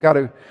Got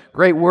a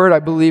great word, I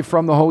believe,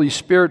 from the Holy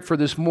Spirit for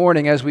this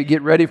morning as we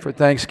get ready for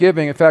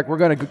Thanksgiving. In fact, we're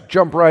going to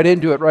jump right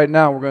into it right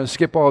now. We're going to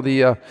skip all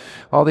the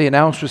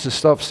announcements and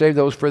stuff, save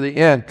those for the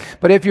end.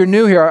 But if you're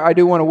new here, I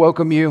do want to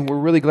welcome you. We're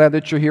really glad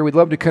that you're here. We'd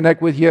love to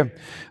connect with you.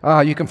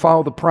 You can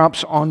follow the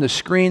prompts on the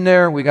screen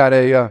there. We got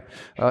a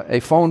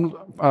phone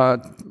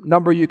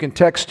number you can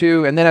text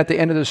to, and then at the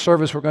end of the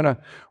service, we're going to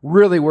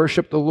really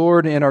worship the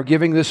Lord in our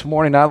giving this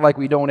morning, not like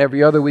we don't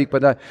every other week,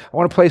 but I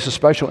want to place a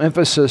special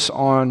emphasis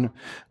on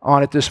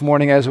it this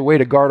morning as a way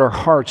to guard our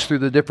hearts through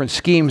the different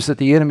schemes that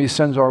the enemy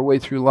sends our way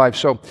through life.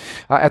 So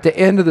at the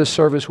end of the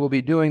service, we'll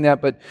be doing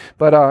that, but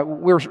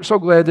we're so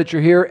glad that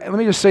you're here. And let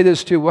me just say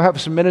this too, we'll have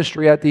some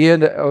ministry at the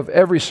end of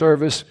every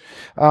service,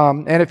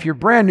 and if you're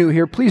brand new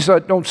here, please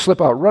don't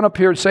slip out. Run up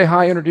here and say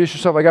hi, introduce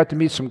yourself. I got to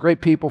meet some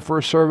great people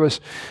first service,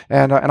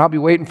 and I'll be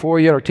waiting for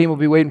you. Our team will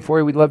be waiting for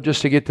you. We'd love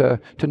just to get to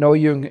know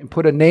you and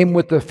put a name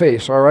with the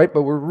face, all right?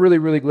 But we're really,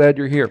 really glad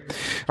you're here.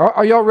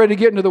 Are y'all ready to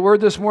get into the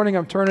Word this morning?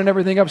 I'm turning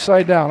everything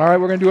upside down, all right?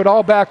 We're going to do it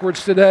all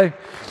backwards today,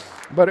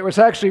 but it was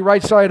actually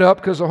right side up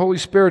because the Holy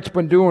Spirit's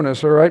been doing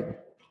this, all right?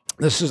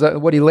 This is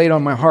what He laid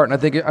on my heart, and I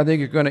think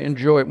you're going to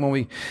enjoy it when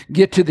we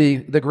get to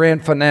the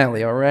grand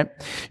finale, all right?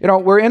 You know,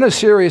 we're in a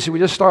series we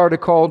just started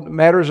called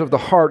Matters of the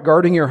Heart,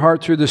 guarding your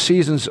heart through the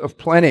seasons of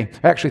plenty.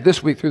 Actually,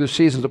 this week through the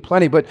seasons of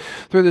plenty, but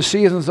through the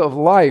seasons of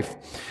life.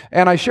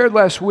 And I shared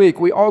last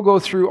week, we all go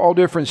through all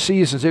different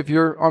seasons. If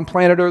you're on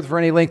planet Earth for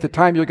any length of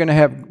time, you're going to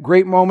have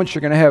great moments,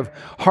 you're going to have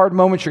hard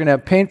moments, you're going to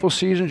have painful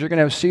seasons, you're going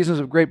to have seasons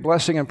of great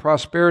blessing and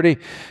prosperity.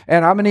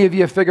 And how many of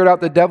you have figured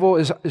out the devil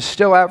is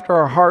still after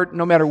our heart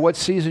no matter what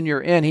season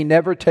you're in? He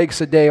never takes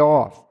a day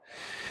off.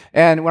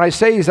 And when I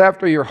say he's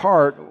after your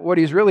heart, what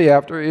he's really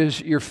after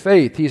is your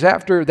faith. He's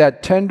after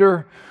that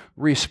tender,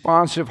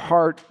 responsive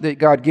heart that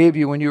God gave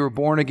you when you were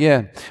born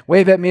again.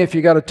 Wave at me if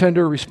you got a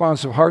tender,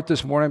 responsive heart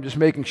this morning. I'm just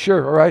making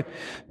sure, all right?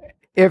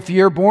 If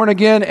you're born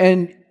again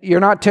and you're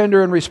not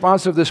tender and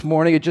responsive this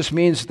morning, it just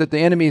means that the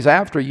enemy's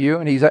after you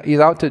and he's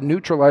out to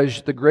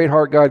neutralize the great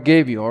heart God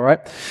gave you, all right?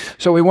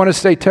 So we want to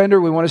stay tender,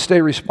 we want to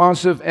stay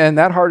responsive, and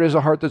that heart is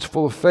a heart that's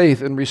full of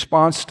faith in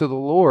response to the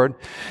Lord.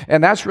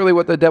 And that's really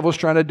what the devil's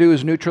trying to do,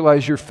 is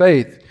neutralize your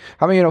faith.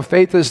 How many of you know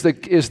faith is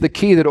the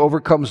key that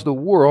overcomes the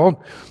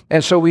world?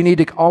 And so we need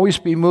to always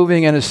be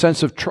moving in a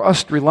sense of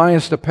trust,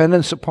 reliance,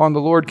 dependence upon the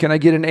Lord. Can I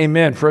get an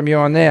amen from you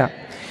on that?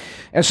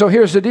 And so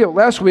here's the deal.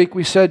 Last week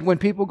we said when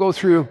people go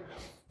through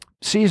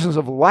seasons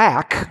of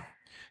lack,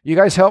 you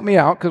guys help me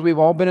out because we've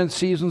all been in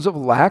seasons of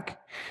lack.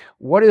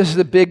 What is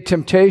the big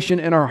temptation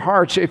in our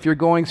hearts if you're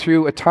going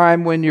through a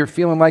time when you're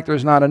feeling like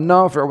there's not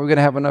enough, or we're going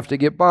to have enough to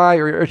get by,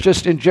 or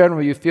just in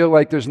general you feel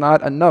like there's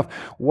not enough?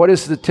 What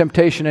is the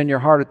temptation in your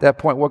heart at that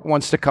point? What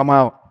wants to come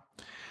out?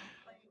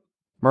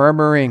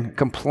 Murmuring,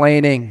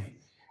 complaining,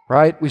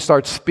 right? We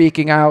start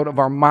speaking out of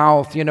our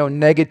mouth,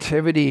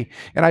 negativity.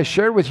 And I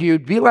shared with you,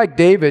 be like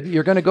David.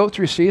 You're going to go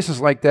through seasons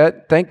like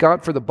that. Thank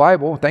God for the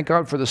Bible. Thank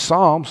God for the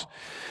Psalms.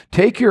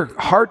 Take your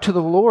heart to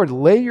the Lord.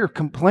 Lay your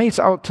complaints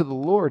out to the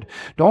Lord.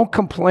 Don't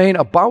complain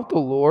about the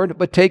Lord,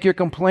 but take your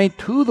complaint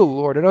to the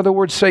Lord. In other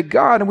words, say,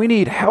 God, we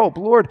need help.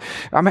 Lord,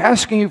 I'm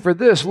asking you for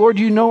this. Lord,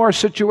 you know our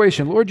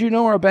situation. Lord, you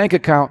know our bank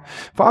account.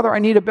 Father, I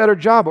need a better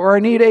job, or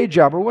I need a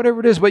job, or whatever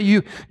it is. But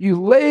you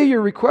lay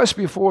your request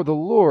before the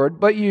Lord,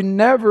 but you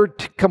never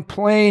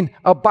complain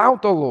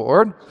about the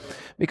Lord.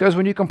 Because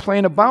when you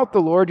complain about the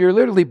Lord, you're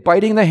literally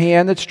biting the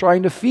hand that's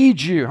trying to feed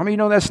you. How many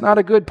know that's not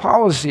a good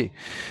policy?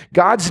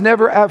 God's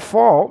never at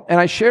fault. And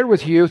I shared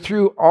with you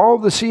through all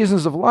the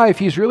seasons of life,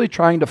 He's really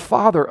trying to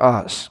father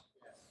us.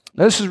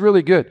 Now, this is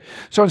really good.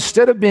 So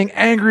instead of being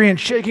angry and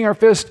shaking our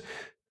fist,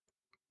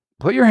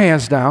 put your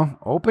hands down,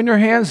 open your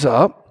hands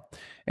up,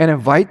 and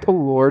invite the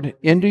Lord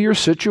into your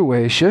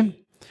situation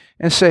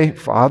and say,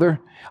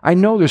 Father, I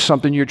know there's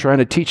something you're trying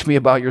to teach me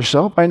about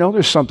yourself. I know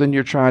there's something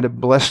you're trying to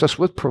bless us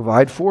with,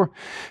 provide for.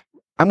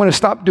 I'm going to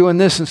stop doing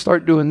this and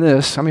start doing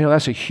this. I mean,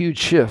 that's a huge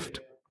shift.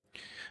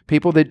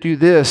 People that do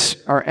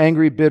this are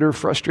angry, bitter,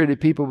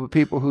 frustrated people, but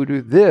people who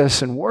do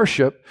this and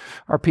worship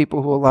are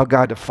people who allow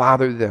God to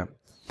father them.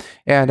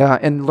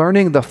 And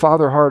learning the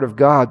father heart of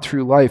God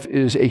through life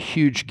is a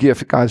huge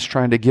gift God's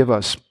trying to give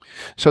us,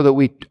 so that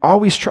we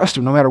always trust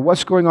Him no matter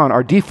what's going on.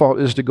 Our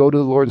default is to go to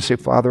the Lord and say,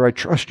 Father, I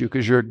trust you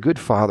because you're a good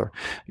Father.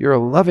 You're a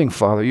loving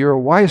Father. You're a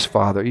wise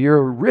Father. You're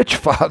a rich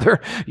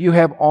Father. You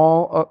have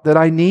all that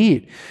I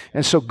need.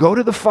 And so go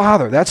to the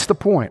Father. That's the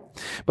point.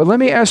 But let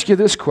me ask you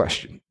this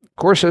question.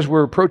 Of course, as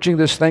we're approaching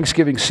this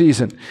Thanksgiving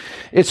season,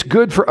 it's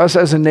good for us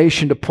as a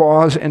nation to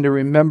pause and to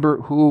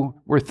remember who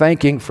we're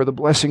thanking for the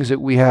blessings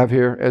that we have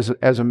here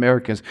as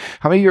Americans.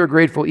 How many of you are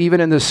grateful, even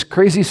in this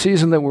crazy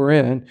season that we're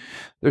in,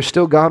 there's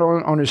still God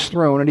on His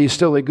throne, and He's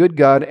still a good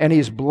God, and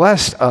He's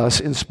blessed us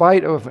in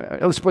spite of,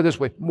 let's put it this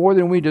way, more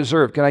than we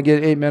deserve. Can I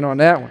get amen on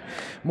that one?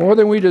 More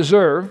than we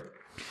deserve.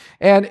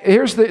 And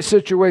here's the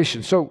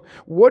situation. So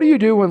what do you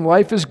do when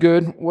life is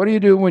good? What do you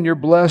do when you're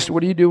blessed?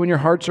 What do you do when your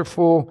hearts are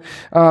full?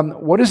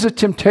 What is the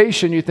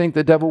temptation you think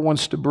the devil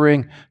wants to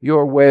bring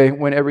your way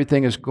when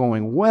everything is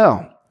going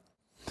well?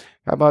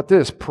 How about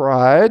this?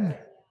 Pride,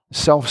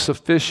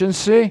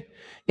 self-sufficiency,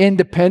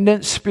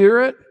 independent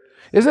spirit?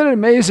 Isn't it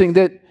amazing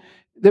that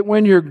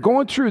when you're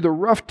going through the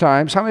rough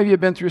times, how many of you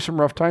have been through some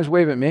rough times?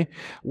 Wave at me.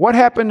 What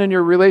happened in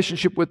your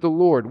relationship with the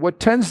Lord? What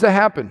tends to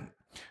happen?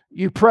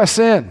 You press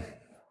in.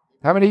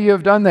 How many of you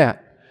have done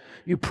that?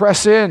 You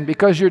press in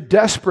because you're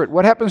desperate.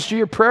 What happens to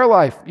your prayer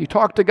life? You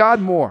talk to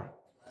God more.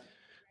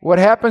 What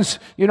happens,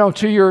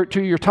 to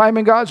your time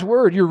in God's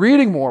Word? You're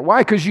reading more.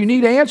 Why? Because you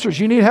need answers.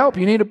 You need help.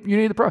 You need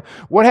the.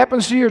 What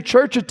happens to your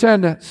church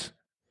attendance?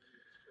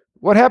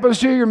 What happens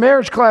to your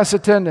marriage class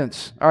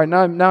attendance? All right,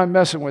 now I'm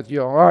messing with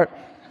you. All right.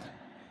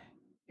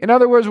 In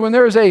other words, when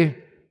there's a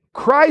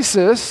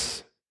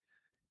crisis,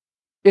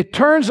 it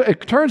turns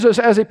us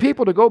as a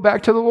people to go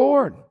back to the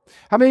Lord.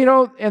 I mean,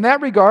 in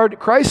that regard,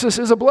 crisis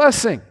is a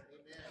blessing.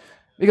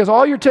 Because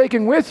all you're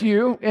taking with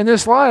you in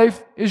this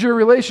life is your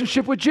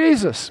relationship with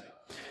Jesus.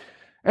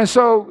 And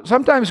so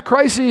sometimes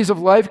crises of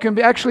life can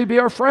actually be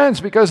our friends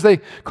because they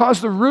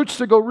cause the roots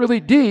to go really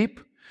deep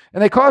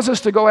and they cause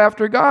us to go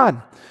after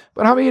God.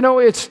 But how many of you know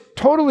it's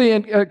totally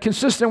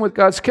consistent with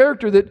God's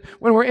character that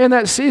when we're in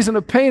that season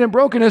of pain and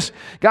brokenness,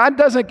 God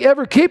doesn't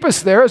ever keep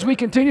us there as we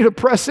continue to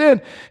press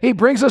in. He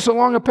brings us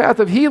along a path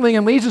of healing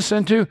and leads us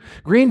into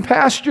green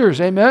pastures.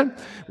 Amen?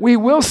 We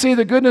will see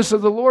the goodness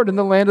of the Lord in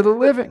the land of the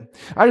living.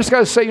 I just got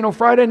to say,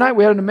 Friday night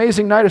we had an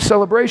amazing night of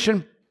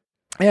celebration.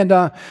 And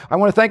I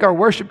want to thank our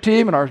worship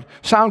team and our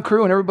sound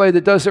crew and everybody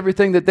that does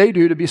everything that they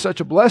do to be such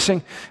a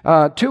blessing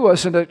to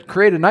us and to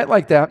create a night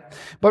like that.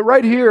 But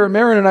right here,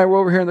 Marin and I were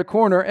over here in the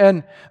corner,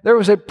 and there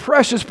was a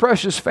precious,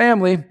 precious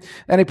family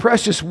and a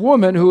precious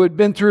woman who had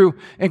been through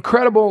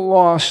incredible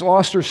loss,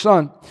 lost her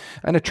son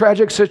in a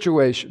tragic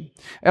situation.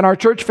 And our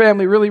church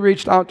family really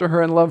reached out to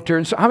her and loved her.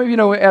 And so how many of you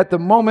know at the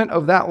moment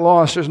of that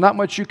loss, there's not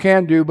much you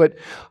can do but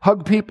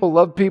hug people,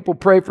 love people,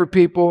 pray for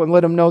people, and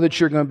let them know that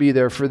you're going to be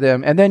there for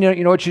them. And then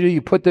you know what you do?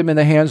 You put them in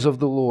the hands of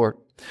the Lord.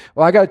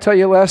 Well, I got to tell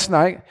you last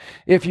night,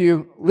 if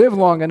you live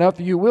long enough,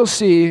 you will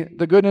see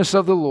the goodness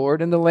of the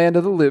Lord in the land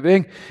of the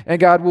living, and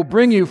God will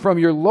bring you from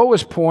your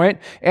lowest point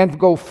and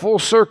go full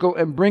circle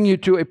and bring you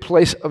to a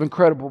place of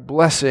incredible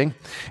blessing.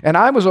 And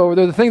I was over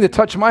there. The thing that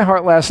touched my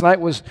heart last night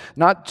was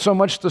not so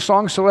much the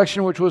song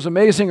selection, which was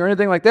amazing or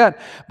anything like that,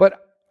 but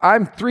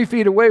I'm 3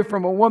 feet away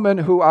from a woman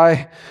who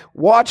I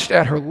watched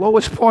at her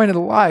lowest point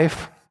in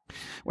life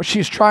when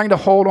she's trying to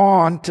hold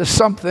on to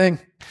something.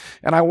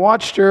 And I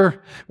watched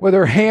her with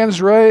her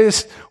hands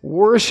raised,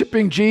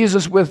 worshiping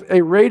Jesus with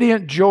a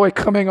radiant joy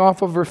coming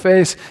off of her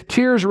face,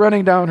 tears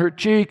running down her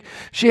cheek.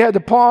 She had to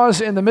pause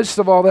in the midst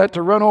of all that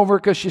to run over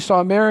because she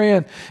saw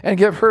Marion and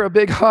give her a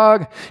big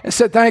hug and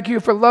said, "Thank you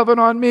for loving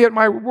on me at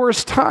my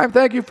worst time.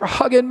 Thank you for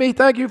hugging me.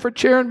 Thank you for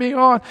cheering me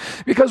on,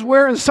 because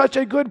we're in such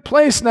a good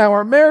place now.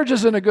 Our marriage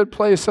is in a good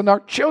place and our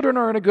children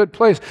are in a good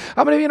place."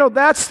 How many of you know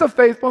that's the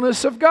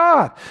faithfulness of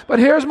God? But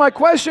here's my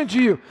question to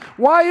you.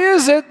 Why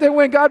is it that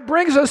when God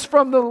brings us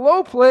from the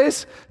low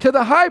place to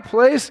the high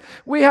place,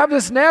 we have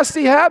this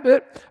nasty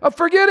habit of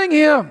forgetting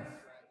Him?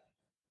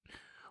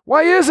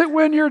 Why is it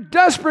when you're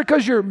desperate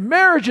because your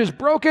marriage is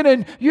broken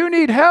and you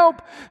need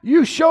help,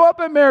 you show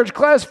up in marriage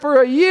class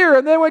for a year,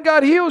 and then when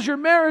God heals your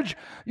marriage,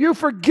 you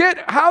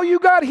forget how you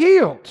got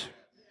healed?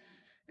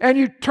 And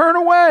you turn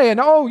away,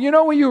 and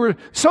when you were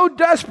so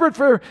desperate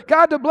for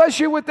God to bless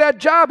you with that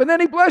job, and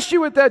then He blessed you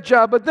with that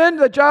job, but then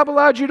the job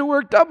allowed you to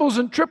work doubles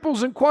and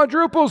triples and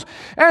quadruples,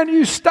 and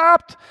you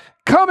stopped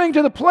coming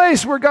to the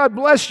place where God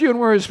blessed you and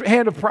where His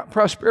hand of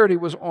prosperity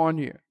was on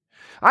you.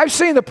 I've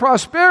seen the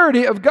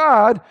prosperity of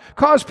God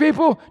cause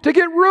people to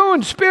get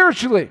ruined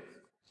spiritually.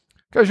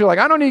 Because you're like,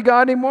 I don't need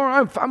God anymore.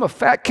 I'm a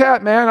fat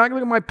cat, man. I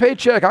look at my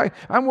paycheck.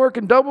 I'm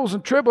working doubles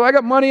and triples. I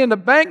got money in the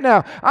bank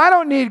now. I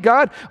don't need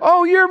God.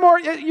 Oh,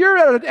 you're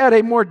at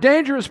a more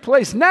dangerous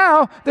place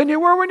now than you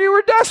were when you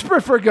were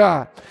desperate for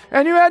God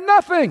and you had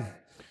nothing.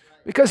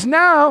 Because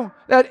now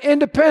that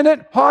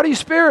independent, haughty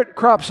spirit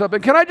crops up.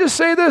 And can I just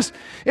say this?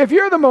 If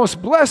you're the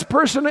most blessed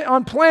person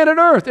on planet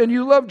Earth and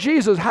you love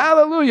Jesus,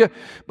 hallelujah,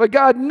 but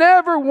God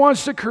never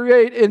wants to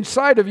create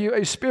inside of you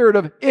a spirit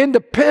of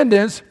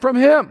independence from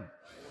Him.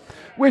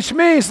 Which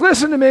means,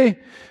 listen to me,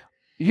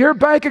 your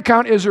bank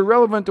account is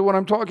irrelevant to what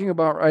I'm talking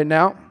about right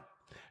now.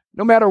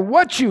 No matter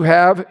what you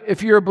have,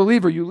 if you're a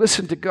believer, you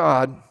listen to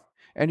God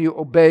and you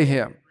obey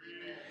Him.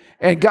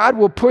 And God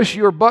will push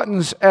your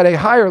buttons at a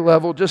higher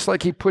level just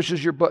like He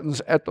pushes your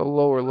buttons at the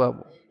lower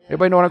level.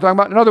 Everybody know what I'm talking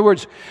about? In other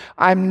words,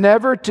 I'm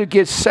never to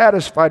get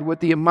satisfied with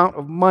the amount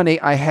of money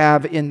I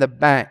have in the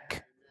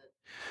bank.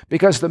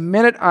 Because the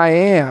minute I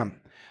am,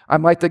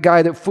 I'm like the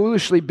guy that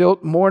foolishly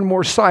built more and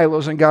more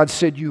silos, and God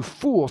said, "You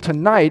fool,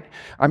 tonight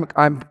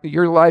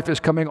your life is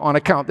coming on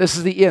account. This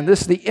is the end.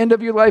 This is the end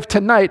of your life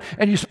tonight."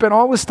 And you spend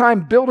all this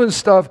time building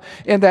stuff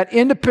in that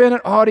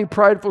independent, haughty,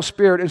 prideful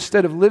spirit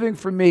instead of living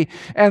for me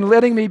and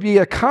letting me be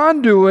a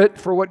conduit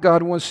for what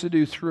God wants to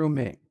do through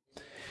me.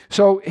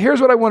 So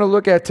here's what I want to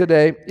look at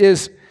today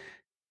is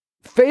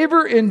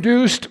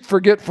favor-induced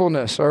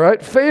forgetfulness, all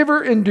right?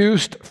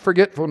 Favor-induced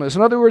forgetfulness.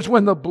 In other words,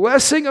 when the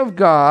blessing of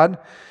God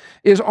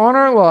is on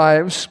our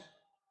lives,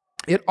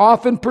 it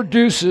often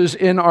produces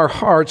in our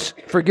hearts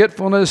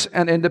forgetfulness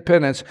and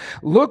independence.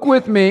 Look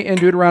with me in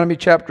Deuteronomy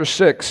chapter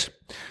 6.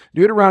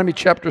 Deuteronomy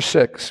chapter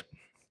 6.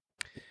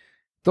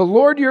 The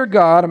Lord your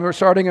God, I'm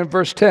starting in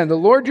verse 10, the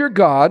Lord your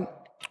God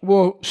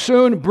will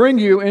soon bring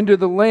you into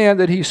the land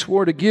that he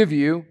swore to give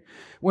you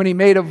when he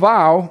made a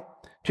vow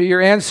to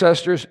your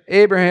ancestors,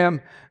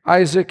 Abraham,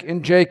 Isaac,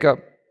 and Jacob.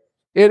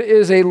 It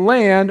is a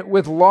land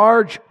with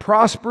large,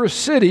 prosperous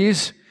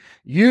cities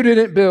you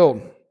didn't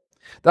build.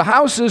 The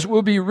houses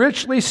will be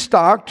richly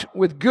stocked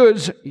with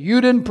goods you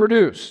didn't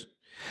produce.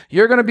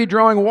 You're going to be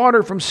drawing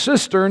water from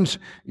cisterns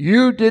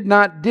you did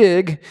not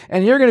dig,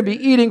 and you're going to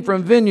be eating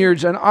from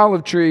vineyards and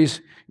olive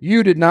trees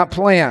you did not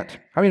plant.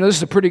 I mean, this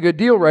is a pretty good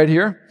deal right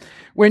here.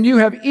 When you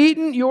have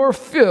eaten your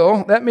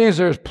fill, that means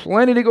there's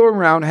plenty to go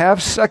around.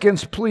 Have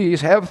seconds,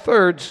 please. Have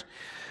thirds.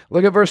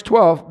 Look at verse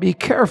 12. Be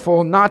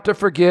careful not to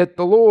forget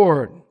the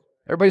Lord.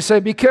 Everybody say,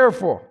 be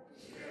careful.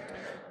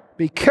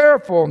 Be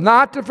careful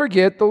not to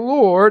forget the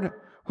Lord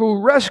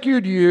who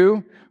rescued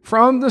you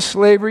from the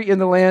slavery in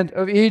the land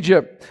of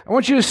Egypt. I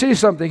want you to see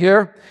something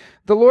here.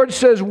 The Lord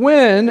says,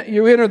 when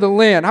you enter the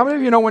land. How many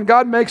of you know when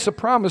God makes a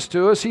promise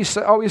to us, he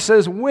always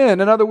says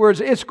when. In other words,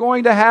 it's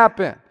going to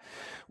happen.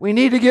 We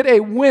need to get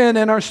a win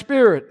in our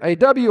spirit, a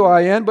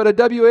W-I-N, but a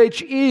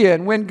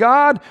W-H-E-N. When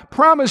God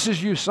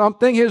promises you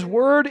something, his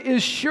word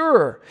is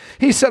sure.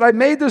 He said, I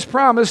made this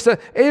promise to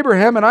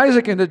Abraham and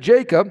Isaac and to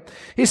Jacob.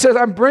 He says,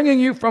 I'm bringing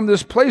you from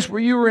this place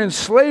where you were in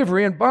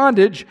slavery and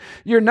bondage.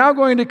 You're now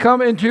going to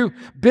come into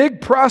big,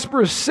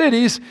 prosperous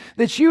cities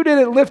that you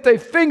didn't lift a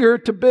finger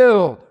to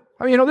build.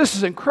 I mean, this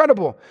is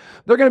incredible.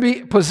 They're going to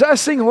be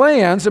possessing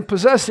lands and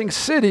possessing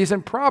cities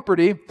and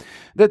property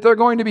that they're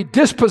going to be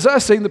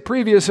dispossessing the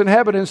previous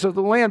inhabitants of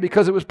the land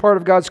because it was part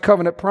of God's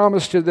covenant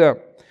promise to them.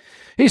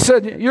 He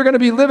said, you're going to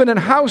be living in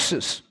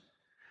houses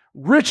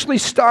richly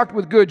stocked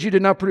with goods you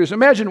did not produce.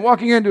 Imagine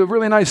walking into a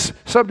really nice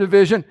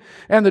subdivision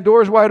and the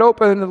door's wide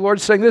open and the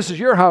Lord's saying, this is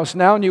your house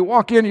now. And you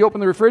walk in, you open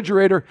the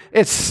refrigerator,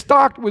 it's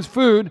stocked with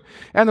food.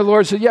 And the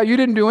Lord said, yeah, you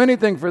didn't do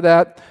anything for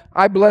that.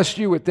 I blessed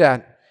you with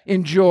that.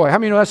 Enjoy. How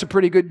many know that's a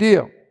pretty good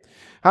deal?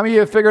 How many of you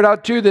have figured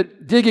out too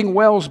that digging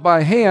wells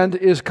by hand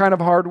is kind of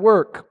hard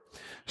work?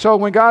 So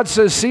when God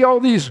says, see all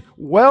these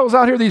wells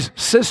out here, these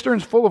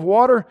cisterns full of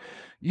water,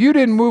 you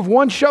didn't move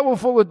one shovel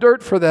full of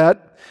dirt for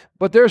that,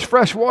 but there's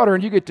fresh water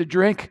and you get to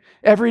drink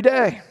every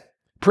day.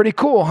 Pretty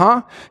cool,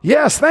 huh?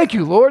 Yes, thank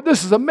you, Lord.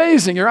 This is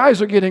amazing. Your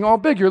eyes are getting all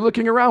big. You're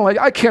looking around like,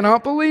 I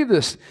cannot believe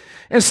this.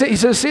 And he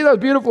says, see those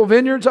beautiful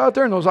vineyards out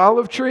there and those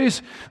olive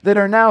trees that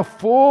are now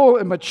full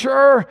and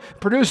mature,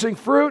 producing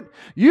fruit?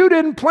 You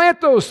didn't plant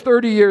those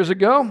 30 years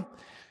ago,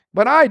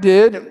 but I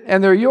did,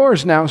 and they're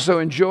yours now, so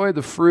enjoy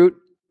the fruit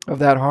of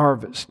that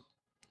harvest.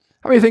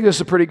 How many think this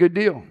is a pretty good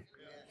deal?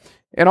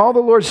 And all the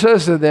Lord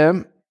says to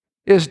them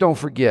is don't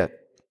forget.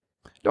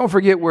 Don't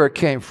forget where it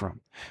came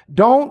from.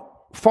 Don't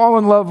fall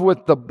in love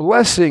with the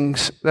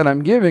blessings that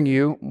I'm giving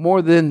you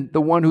more than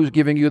the one who's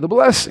giving you the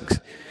blessings.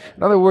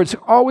 In other words,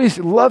 always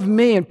love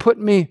me and put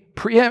me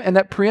in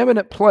that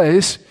preeminent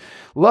place.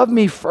 Love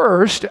me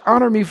first,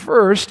 honor me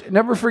first,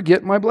 never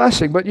forget my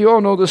blessing. But you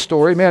all know the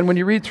story. Man, when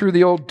you read through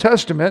the Old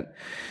Testament,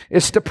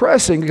 it's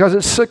depressing because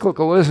it's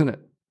cyclical, isn't it?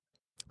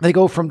 They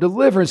go from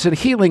deliverance and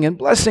healing and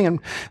blessing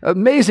and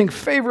amazing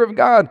favor of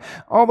God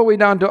all the way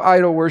down to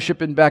idol worship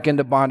and back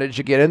into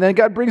bondage again. And then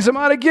God brings them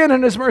out again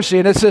in his mercy.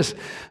 And it's this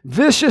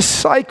vicious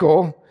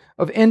cycle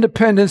of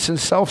independence and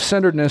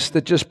self-centeredness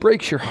that just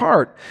breaks your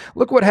heart.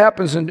 Look what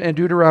happens in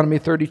Deuteronomy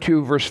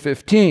 32, verse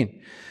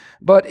 15.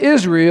 But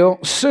Israel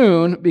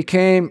soon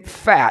became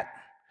fat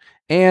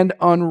and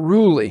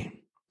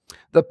unruly.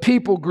 The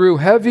people grew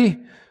heavy,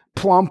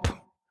 plump,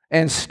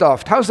 and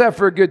stuffed. How's that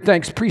for a good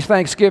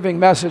pre-Thanksgiving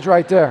message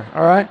right there,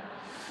 all right?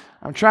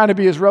 I'm trying to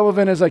be as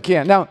relevant as I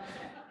can. Now,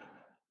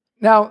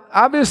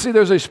 obviously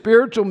there's a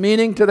spiritual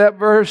meaning to that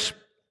verse,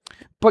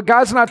 but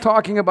God's not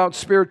talking about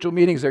spiritual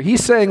meanings there.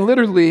 He's saying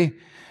literally,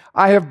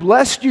 I have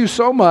blessed you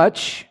so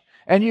much,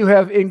 and you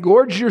have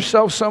engorged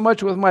yourself so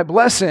much with my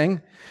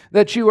blessing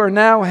that you are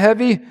now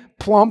heavy,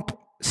 plump,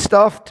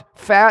 stuffed,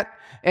 fat,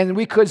 and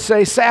we could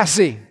say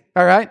sassy,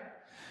 all right?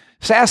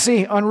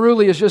 Sassy,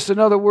 unruly is just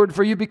another word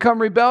for you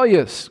become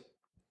rebellious.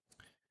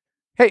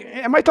 Hey,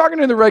 am I talking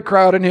to the right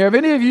crowd in here? Have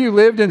any of you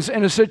lived in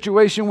a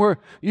situation where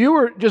you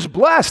were just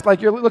blessed,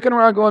 like you're looking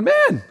around going,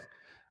 man,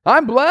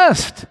 I'm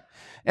blessed.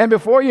 And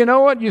before you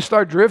know it, you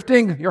start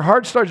drifting. Your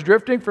heart starts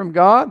drifting from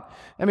God.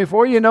 And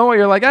before you know it,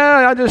 you're like,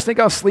 I just think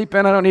I'll sleep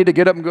in. I don't need to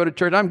get up and go to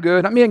church. I'm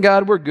good. Me and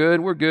God, we're good.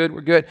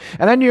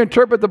 And then you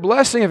interpret the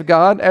blessing of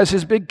God as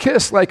his big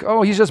kiss, like,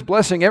 oh, he's just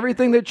blessing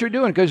everything that you're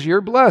doing because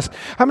you're blessed.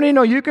 How many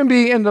know you can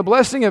be in the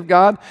blessing of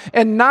God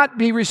and not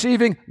be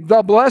receiving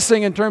the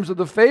blessing in terms of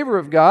the favor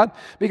of God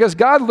because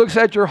God looks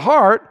at your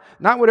heart,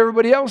 not what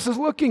everybody else is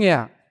looking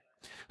at.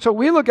 So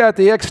we look at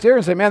the exterior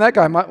and say, man, that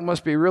guy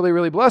must be really,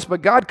 really blessed.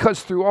 But God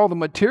cuts through all the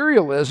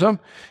materialism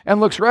and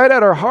looks right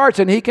at our hearts,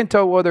 and he can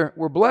tell whether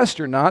we're blessed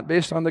or not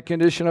based on the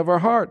condition of our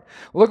heart.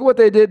 Look at what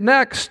they did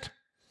next.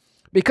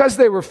 Because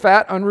they were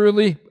fat,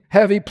 unruly,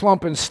 heavy,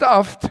 plump, and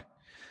stuffed,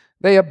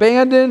 They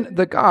abandoned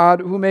the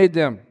God who made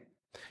them,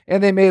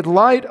 and they made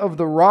light of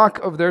the rock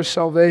of their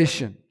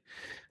salvation.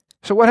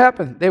 So what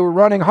happened? They were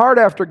running hard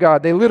after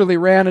God. They literally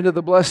ran into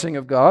the blessing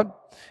of God.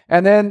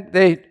 And then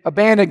they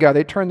abandoned God.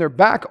 They turned their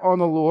back on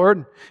the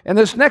Lord. And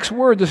this next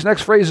word, this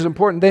next phrase is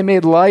important. They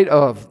made light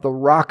of the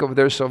rock of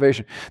their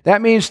salvation.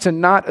 That means to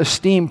not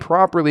esteem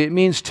properly. It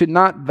means to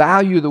not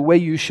value the way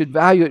you should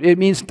value it. It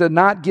means to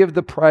not give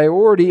the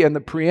priority and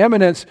the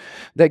preeminence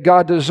that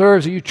God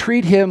deserves. You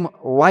treat Him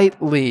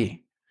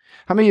lightly.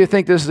 How many of you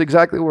think this is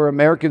exactly where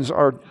Americans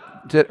are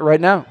right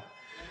now?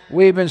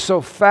 We've been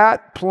so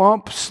fat,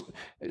 plump,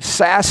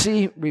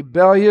 sassy,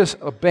 rebellious,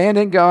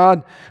 abandoned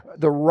God,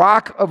 the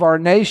rock of our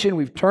nation.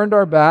 We've turned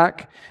our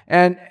back.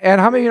 And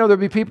how many of you know there'll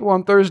be people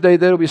on Thursday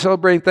that'll be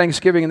celebrating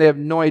Thanksgiving and they have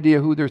no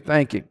idea who they're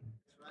thanking?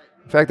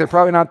 In fact, they're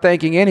probably not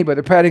thanking anybody.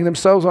 They're patting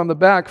themselves on the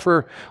back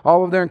for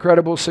all of their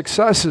incredible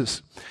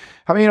successes.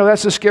 How many of you know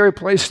that's a scary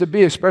place to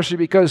be, especially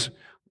because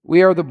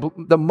we are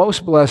the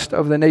most blessed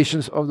of the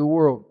nations of the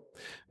world,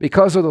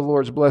 because of the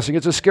Lord's blessing.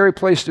 It's a scary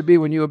place to be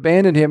when you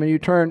abandon Him and you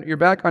turn your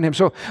back on Him.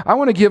 So I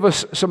want to give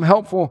us some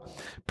helpful,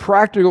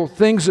 practical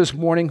things this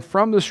morning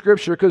from the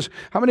Scripture, because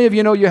how many of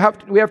you know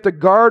we have to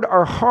guard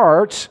our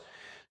hearts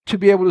to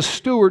be able to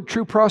steward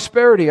true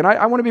prosperity? And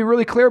I want to be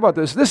really clear about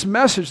this. This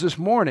message this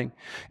morning,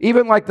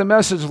 even like the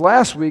message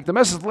last week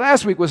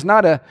was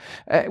not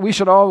we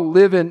should all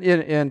live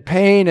in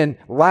pain and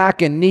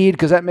lack and need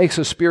because that makes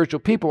us spiritual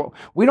people.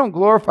 We don't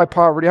glorify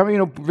poverty. I mean, you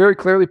know very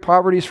clearly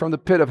poverty is from the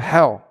pit of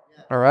hell.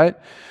 All right?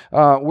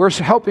 We're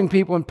helping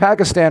people in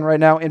Pakistan right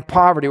now in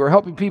poverty. We're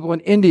helping people in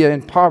India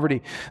in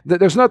poverty.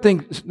 There's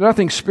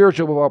nothing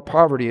spiritual about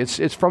poverty.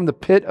 It's from the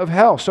pit of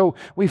hell. So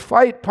we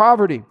fight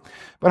poverty.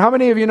 But how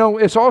many of you know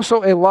it's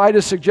also a lie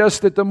to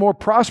suggest that the more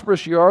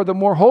prosperous you are, the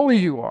more holy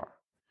you are?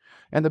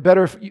 And the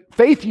better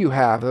faith you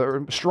have,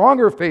 the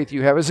stronger faith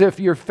you have, as if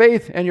your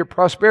faith and your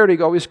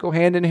prosperity always go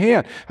hand in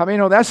hand. How many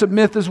know that's a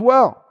myth as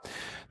well?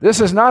 This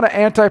is not an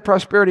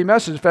anti-prosperity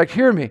message. In fact,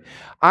 hear me.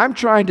 I'm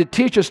trying to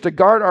teach us to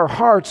guard our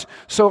hearts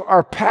so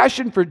our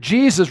passion for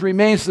Jesus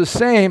remains the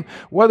same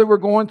whether we're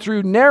going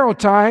through narrow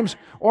times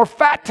or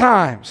fat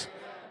times.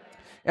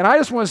 And I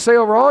just want to say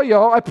over all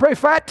y'all, I pray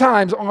fat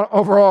times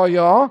over all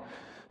y'all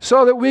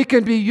so that we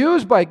can be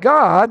used by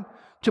God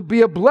to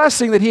be a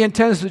blessing that He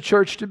intends the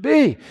church to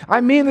be.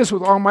 I mean this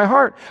with all my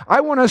heart.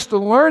 I want us to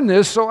learn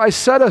this so I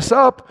set us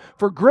up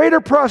for greater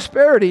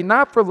prosperity,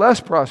 not for less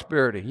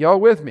prosperity. Y'all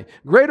with me?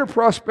 Greater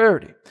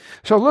prosperity.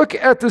 So look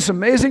at this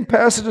amazing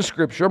passage of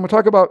Scripture. I'm going to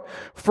talk about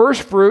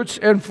first fruits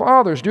and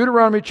fathers.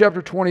 Deuteronomy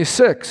chapter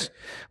 26.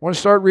 I want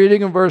to start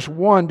reading in verse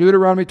 1.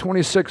 Deuteronomy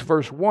 26,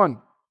 verse 1.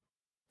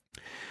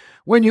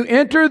 When you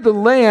enter the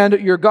land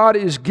your God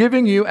is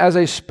giving you as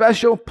a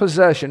special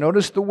possession.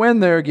 Notice the when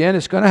there again.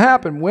 It's going to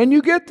happen. When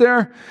you get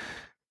there,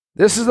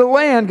 this is the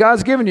land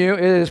God's given you.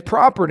 It is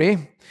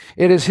property.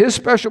 It is His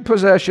special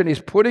possession. He's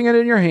putting it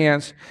in your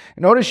hands.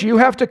 Notice you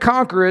have to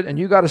conquer it and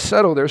you got to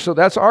settle there. So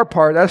that's our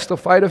part. That's the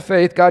fight of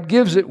faith. God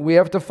gives it. We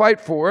have to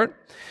fight for it.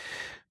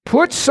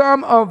 Put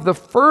some of the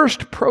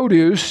first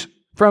produce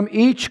from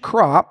each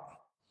crop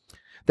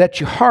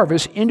that you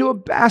harvest into a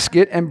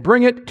basket and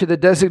bring it to the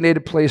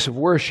designated place of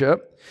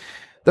worship,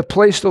 the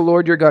place the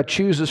Lord your God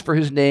chooses for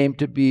His name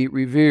to be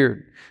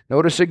revered.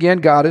 Notice again,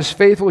 God is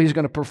faithful. He's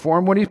going to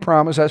perform what He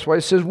promised. That's why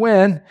it says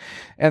when.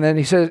 And then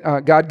He says,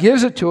 God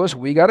gives it to us.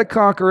 We got to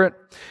conquer it.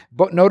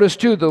 But notice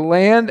too, the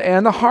land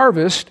and the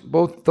harvest,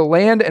 both the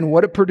land and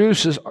what it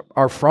produces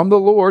are from the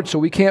Lord, so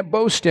we can't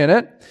boast in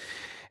it.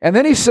 And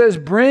then He says,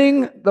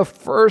 bring the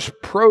first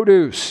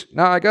produce.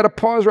 Now, I got to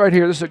pause right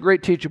here. This is a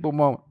great teachable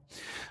moment.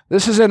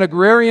 This is an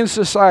agrarian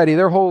society.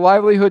 Their whole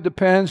livelihood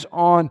depends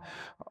on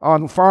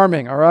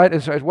farming, all right?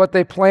 It's what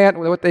they plant,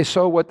 what they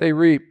sow, what they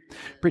reap.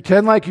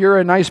 Pretend like you're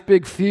a nice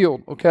big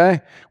field, okay?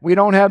 We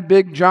don't have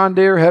big John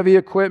Deere heavy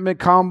equipment,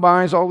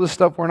 combines, all this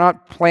stuff. We're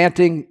not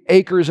planting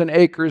acres and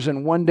acres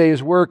in one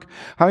day's work.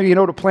 How many of you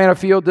know to plant a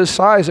field this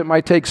size, it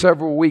might take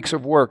several weeks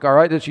of work, all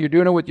right? You're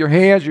doing it with your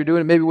hands. You're doing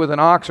it maybe with an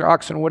ox or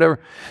oxen, whatever.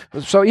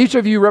 So each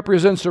of you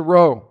represents a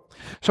row.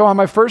 So on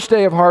my first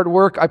day of hard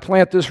work, I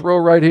plant this row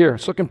right here.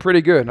 It's looking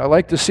pretty good. I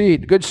like the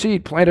seed. Good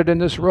seed planted in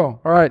this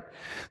row. All right.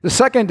 The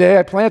second day,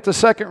 I plant the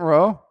second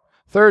row.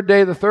 Third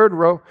day, the third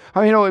row.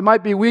 I mean, it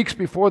might be weeks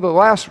before the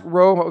last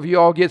row of you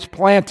all gets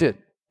planted.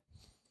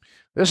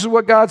 This is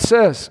what God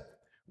says.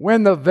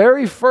 When the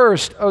very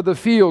first of the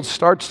field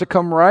starts to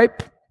come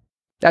ripe,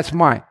 that's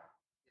mine.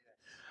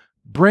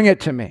 Bring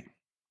it to me.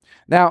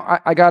 Now,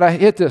 I got to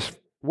hit this.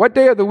 What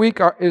day of the week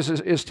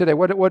is today?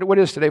 What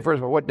is today, first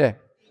of all? What day?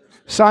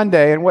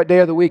 Sunday. And what day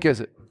of the week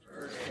is it?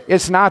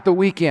 It's not the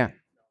weekend.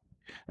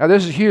 Now,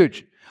 this is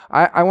huge.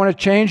 I want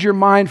to change your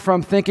mind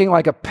from thinking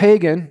like a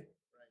pagan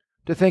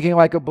to thinking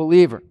like a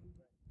believer.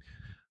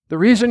 The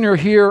reason you're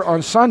here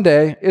on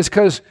Sunday is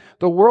because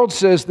the world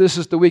says this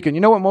is the weekend.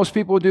 You know what most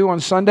people do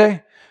on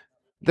Sunday?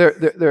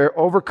 They're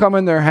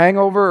overcoming their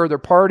hangover, or they're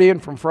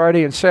partying from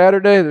Friday and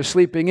Saturday. They're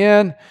sleeping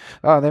in.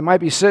 They might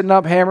be sitting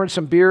up, hammering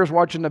some beers,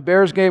 watching the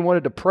Bears game. What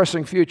a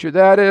depressing future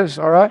that is,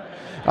 all right?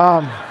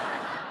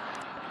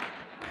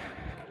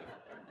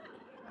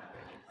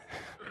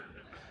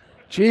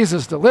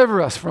 Jesus,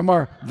 deliver us from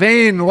our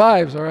vain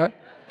lives, all right?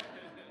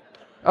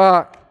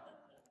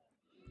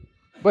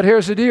 But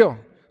here's the deal.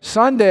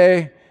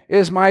 Sunday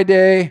is my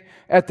day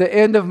at the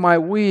end of my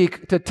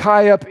week to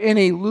tie up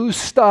any loose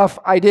stuff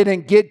I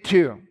didn't get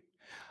to.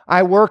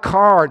 I work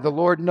hard, the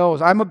Lord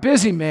knows. I'm a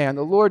busy man,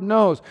 the Lord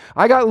knows.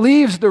 I got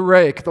leaves to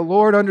rake, the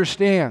Lord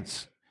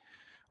understands.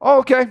 Oh,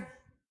 okay.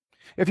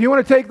 If you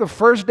want to take the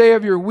first day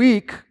of your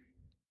week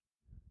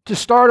to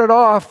start it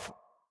off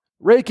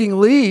raking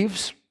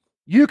leaves,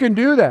 you can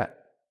do that.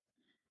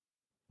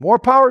 More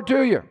power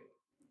to you.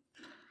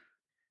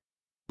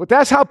 But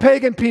that's how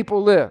pagan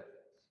people live.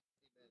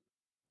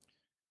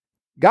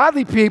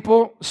 Godly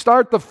people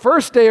start the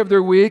first day of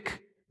their week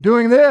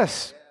doing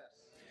this.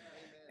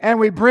 And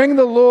we bring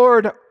the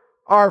Lord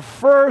our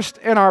first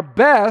and our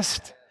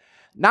best,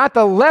 not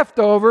the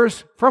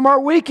leftovers from our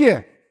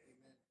weekend.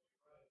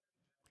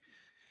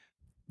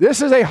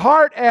 This is a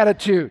heart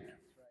attitude.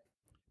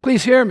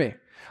 Please hear me.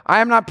 I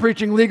am not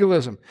preaching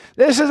legalism.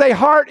 This is a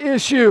heart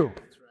issue.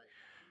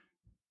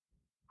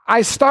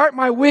 I start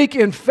my week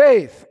in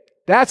faith.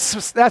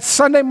 That's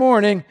Sunday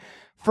morning,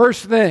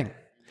 first thing.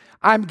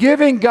 I'm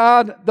giving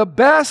God the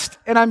best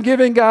and I'm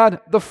giving God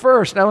the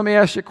first. Now let me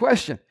ask you a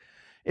question.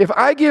 If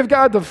I give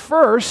God the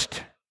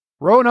first,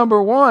 row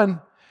number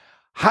one,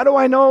 how do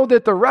I know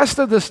that the rest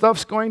of the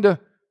stuff's going to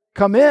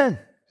come in?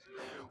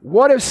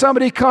 What if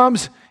somebody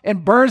comes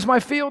and burns my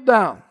field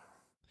down?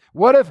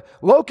 What if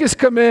locusts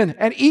come in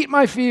and eat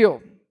my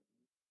field?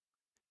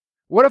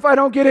 What if I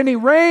don't get any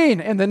rain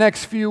in the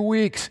next few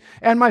weeks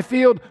and my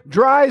field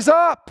dries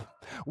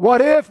up?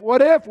 What if?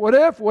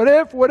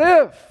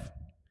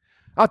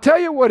 I'll tell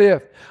you what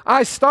if.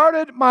 I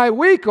started my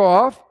week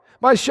off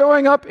by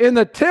showing up in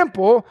the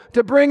temple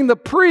to bring the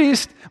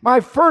priest my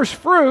first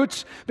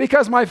fruits,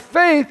 because my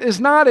faith is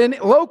not in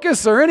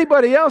locusts or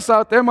anybody else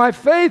out there. My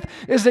faith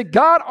is that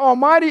God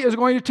Almighty is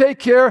going to take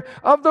care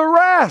of the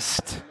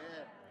rest.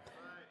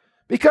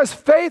 Because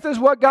faith is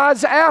what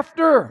God's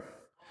after.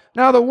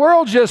 Now the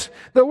world's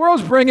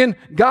bringing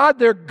God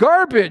their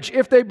garbage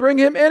if they bring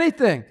him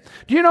anything.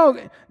 Do you know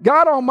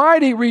God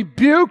Almighty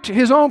rebuked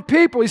his own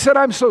people? He said,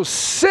 I'm so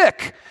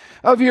sick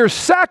of your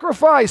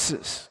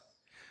sacrifices.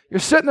 You're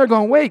sitting there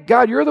going, wait,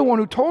 God, you're the one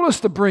who told us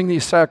to bring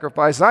these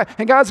sacrifices.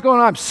 And God's going,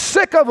 I'm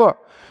sick of them.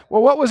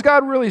 Well, what was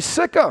God really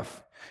sick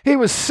of? He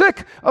was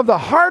sick of the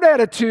heart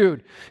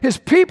attitude. His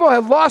people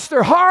had lost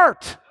their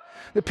heart.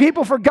 The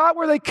people forgot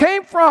where they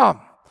came from.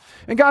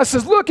 And God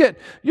says, look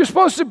you're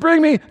supposed to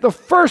bring me the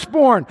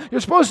firstborn.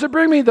 You're supposed to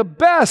bring me the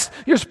best.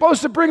 You're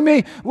supposed to bring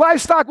me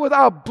livestock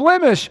without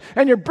blemish.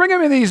 And you're bringing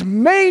me these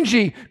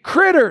mangy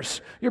critters.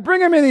 You're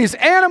bringing me these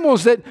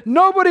animals that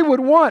nobody would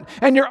want.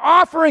 And you're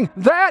offering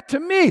that to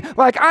me.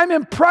 Like I'm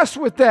impressed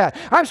with that.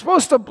 I'm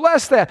supposed to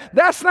bless that.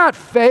 That's not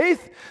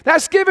faith.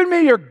 That's giving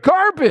me your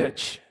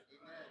garbage.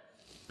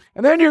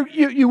 And then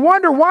you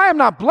wonder why I'm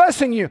not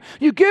blessing you.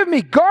 You give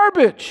me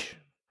garbage.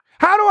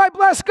 How do I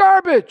bless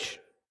garbage?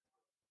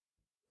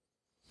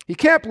 You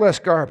can't bless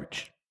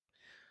garbage.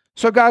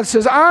 So God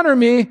says, honor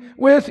me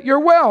with your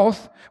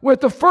wealth,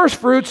 with the first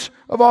fruits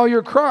of all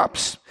your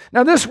crops.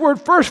 Now this word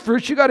first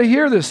fruits, you got to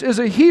hear this, is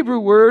a Hebrew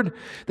word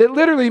that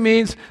literally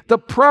means the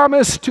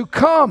promise to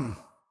come.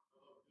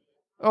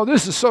 Oh,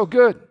 this is so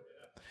good.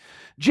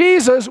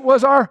 Jesus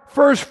was our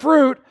first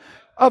fruit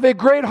of a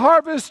great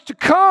harvest to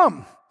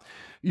come.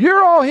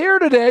 You're all here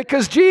today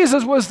because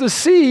Jesus was the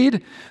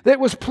seed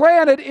that was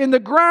planted in the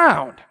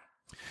ground.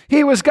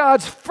 He was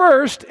God's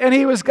first and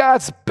he was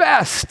God's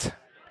best.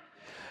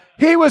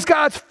 He was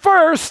God's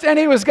first and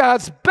he was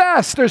God's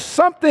best. There's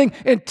something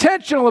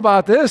intentional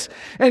about this.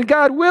 And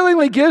God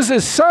willingly gives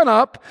his son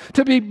up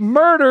to be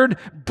murdered,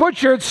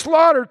 butchered,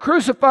 slaughtered,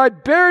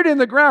 crucified, buried in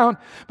the ground.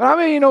 But how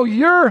many of you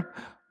know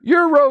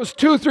your rows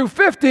 2 through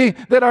 50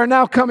 that are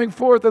now coming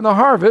forth in the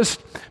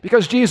harvest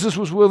because Jesus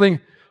was willing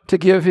to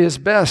give his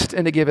best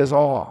and to give his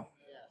all.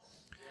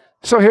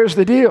 So here's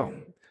the deal.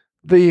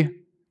 The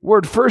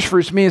word first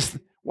fruits means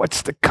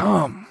what's to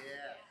come.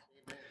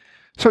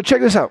 So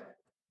check this out.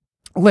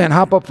 Lynn,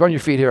 hop up on your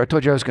feet here. I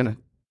told you I was going to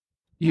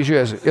use you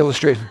as an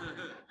illustration.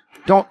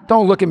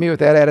 Don't look at me with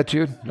that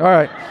attitude. All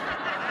right.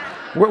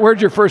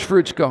 Where'd your first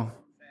fruits go?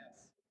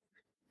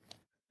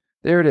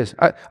 There it is.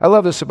 I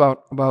love this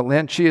about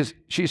Lynn. She's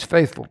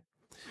faithful.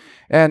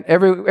 And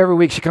every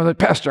week she comes to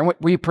Pastor,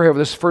 will you pray over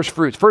this first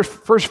fruits?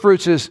 First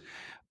fruits is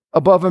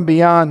above and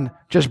beyond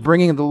just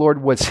bringing the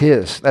Lord what's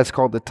his. That's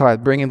called the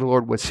tithe, bringing the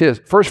Lord what's his.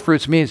 First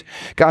fruits means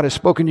God has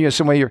spoken to you in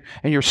some way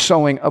and you're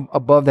sowing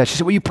above that. She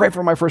said, will you pray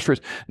for my first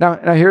fruits? Now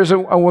here's a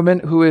woman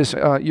who is,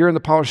 you're in the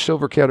polished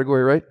silver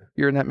category, right?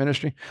 You're in that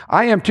ministry.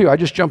 I am too. I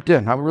just jumped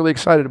in. I'm really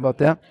excited about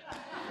that.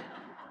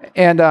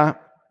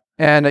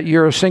 And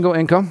you're a single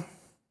income,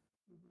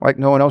 like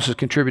no one else is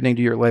contributing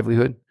to your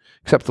livelihood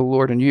except the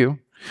Lord and you.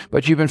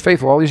 But you've been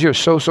faithful all these years.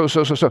 So.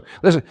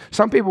 Listen,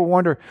 some people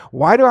wonder,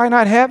 why do I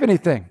not have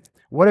anything?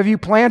 What have you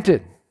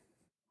planted?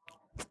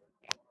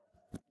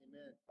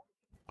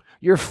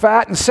 You're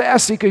fat and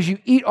sassy because you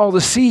eat all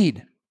the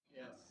seed.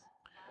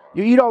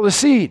 You eat all the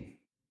seed.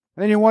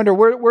 And then you wonder,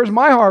 where's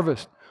my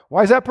harvest?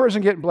 Why is that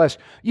person getting blessed?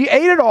 You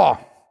ate it all.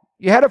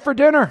 You had it for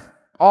dinner,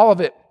 all of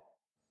it.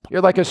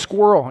 You're like a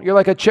squirrel. You're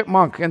like a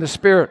chipmunk in the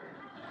spirit.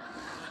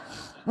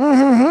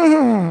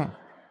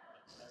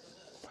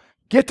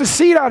 Get the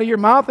seed out of your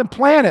mouth and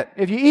plant it.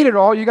 If you eat it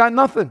all, you got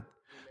nothing.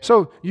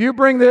 So you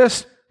bring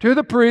this to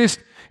the priest.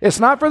 It's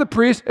not for the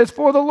priest, it's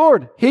for the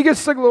Lord. He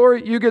gets the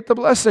glory, you get the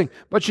blessing,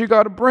 but you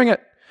got to bring it.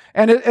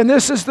 And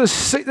this is the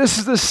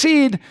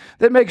seed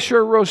that makes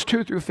sure rows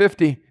 2 through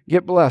 50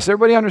 get blessed.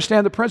 Everybody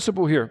understand the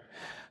principle here?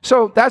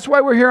 So that's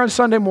why we're here on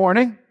Sunday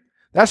morning.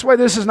 That's why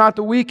this is not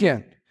the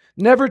weekend.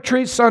 Never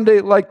treat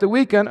Sunday like the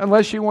weekend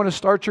unless you want to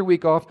start your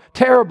week off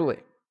terribly.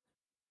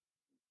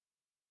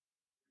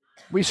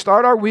 We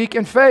start our week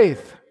in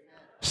faith.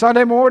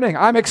 Sunday morning,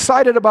 I'm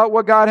excited about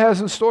what God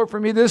has in store for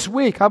me this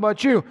week. How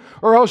about you?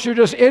 Or else you're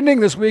just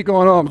ending this week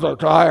going, oh, I'm so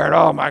tired.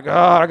 Oh, my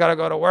God, I got to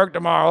go to work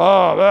tomorrow.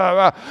 Oh,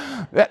 blah,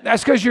 blah.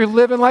 That's because you're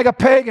living like a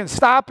pagan.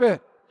 Stop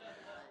it.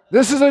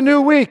 This is a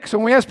new week. So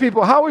when we ask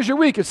people, how was your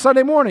week? It's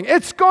Sunday morning.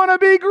 It's going to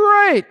be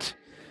great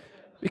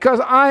because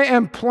I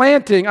am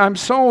planting, I'm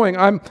sowing,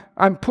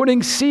 I'm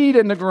putting seed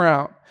in the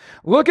ground.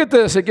 Look at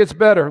this, it gets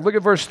better. Look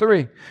at verse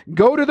 3.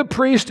 Go to the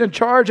priest in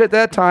charge at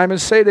that time and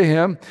say to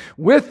him,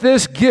 with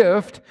this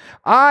gift,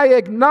 I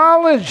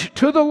acknowledge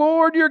to the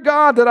Lord your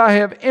God that I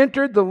have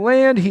entered the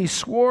land he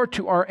swore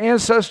to our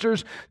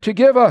ancestors to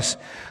give us.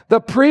 The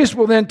priest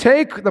will then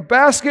take the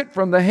basket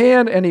from the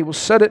hand and he will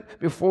set it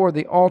before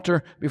the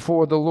altar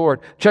before the Lord.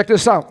 Check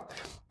this out.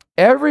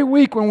 Every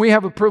week when we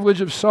have a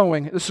privilege of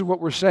sowing, this is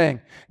what we're saying.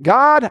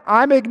 God,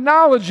 I'm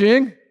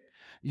acknowledging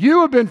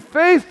you have been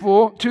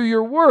faithful to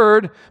your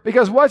word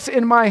because what's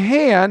in my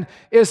hand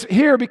is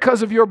here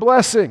because of your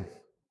blessing.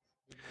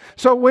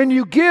 So when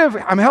you give,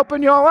 I'm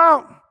helping you all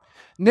out.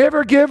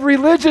 Never give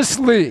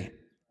religiously.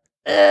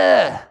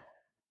 Never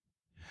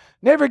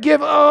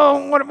give,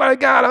 oh, what have I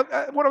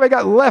got? What have I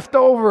got left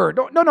over?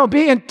 No,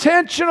 be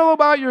intentional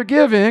about your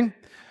giving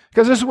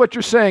because this is what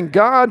you're saying.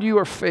 God, you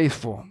are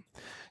faithful.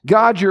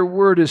 God, your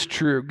word is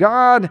true.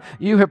 God,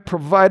 you have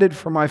provided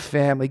for my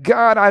family.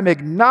 God, I'm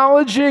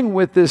acknowledging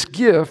with this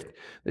gift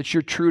that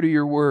you're true to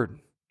your word.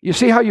 You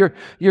see how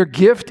your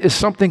gift is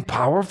something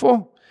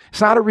powerful? It's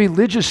not a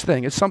religious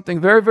thing. It's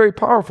something very, very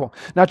powerful.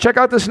 Now check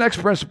out this next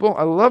principle.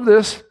 I love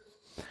this.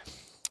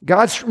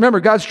 God's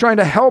trying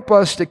to help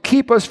us to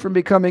keep us from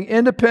becoming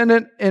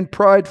independent and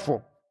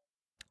prideful.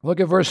 Look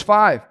at verse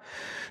 5.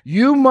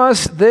 You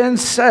must then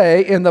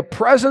say in the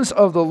presence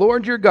of the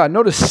Lord your God,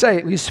 notice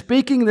say, he's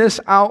speaking this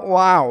out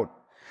loud.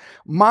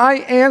 My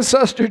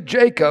ancestor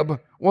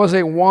Jacob was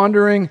a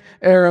wandering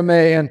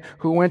Aramaean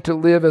who went to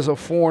live as a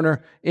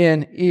foreigner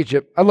in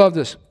Egypt. I love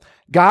this.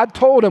 God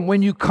told him,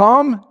 when you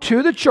come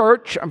to the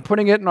church, I'm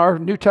putting it in our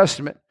New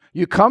Testament,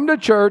 you come to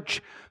church,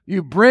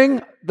 you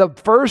bring the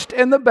first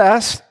and the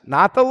best,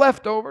 not the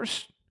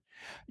leftovers.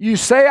 You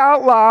say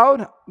out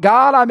loud,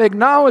 God, I'm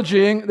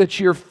acknowledging that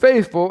you're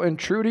faithful and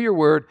true to your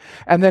word.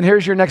 And then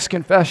here's your next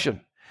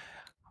confession.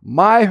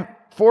 My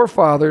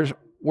forefathers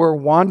were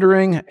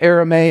wandering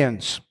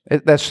Aramaeans.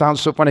 That sounds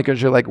so funny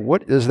because you're like,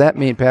 what does that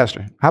mean,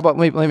 Pastor? How about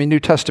let me New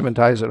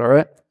Testamentize it, all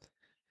right?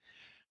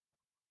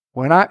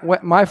 When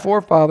my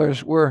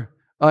forefathers were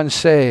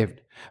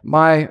unsaved,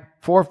 my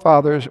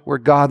forefathers were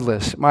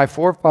godless, my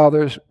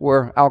forefathers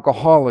were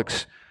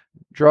alcoholics,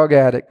 drug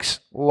addicts,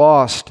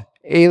 lost,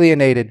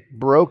 alienated,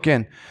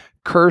 broken,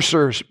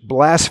 cursers,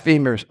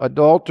 blasphemers,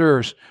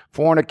 adulterers,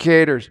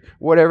 fornicators,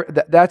 whatever.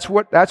 That's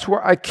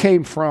where I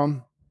came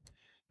from,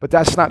 but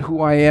that's not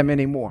who I am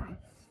anymore.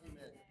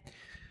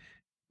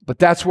 But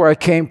that's where I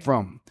came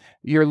from.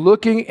 You're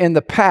looking in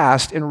the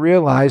past and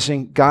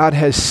realizing God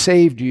has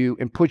saved you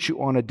and put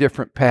you on a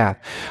different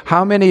path.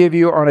 How many of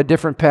you are on a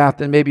different path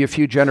than maybe a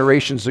few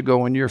generations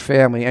ago in your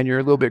family, and you're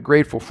a little bit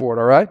grateful for it,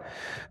 all right?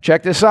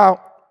 Check this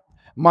out.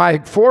 My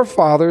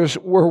forefathers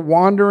were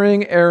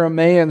wandering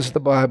Aramaeans, the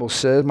Bible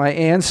says, my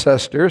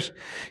ancestors.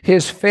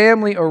 His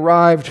family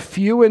arrived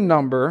few in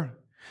number,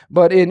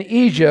 but in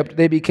Egypt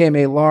they became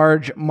a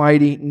large,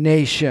 mighty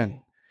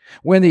nation.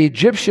 When the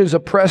Egyptians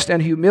oppressed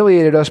and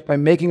humiliated us by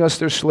making us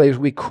their slaves,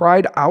 we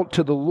cried out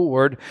to the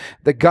Lord,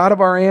 the God of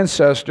our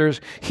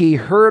ancestors. He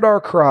heard our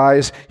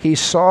cries. He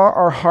saw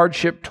our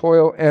hardship,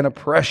 toil, and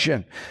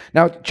oppression.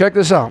 Now, check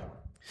this out.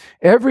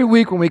 Every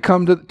week when we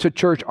come to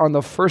church on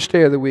the first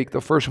day of the week,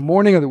 the first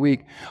morning of the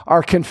week,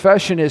 our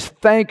confession is,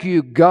 thank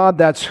you, God,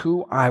 that's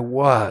who I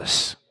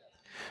was.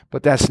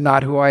 But that's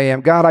not who I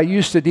am. God, I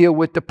used to deal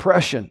with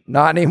depression.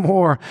 Not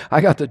anymore. I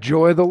got the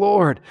joy of the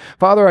Lord.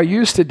 Father, I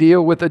used to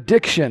deal with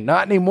addiction.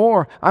 Not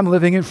anymore. I'm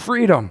living in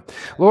freedom.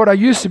 Lord, I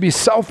used to be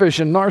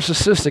selfish and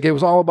narcissistic. It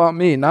was all about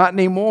me. Not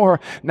anymore.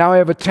 Now I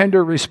have a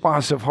tender,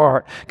 responsive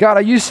heart. God,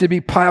 I used to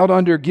be piled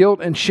under guilt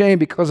and shame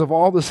because of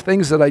all the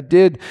things that I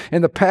did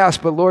in the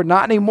past. But Lord,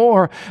 not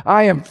anymore.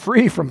 I am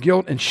free from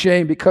guilt and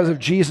shame because of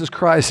Jesus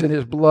Christ and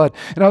his blood.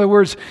 In other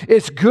words,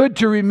 it's good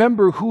to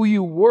remember who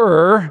you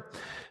were,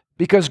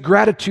 because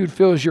gratitude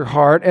fills your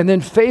heart, and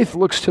then faith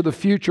looks to the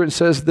future and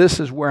says, this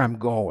is where I'm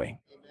going.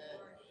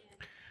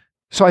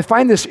 So I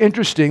find this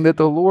interesting that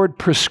the Lord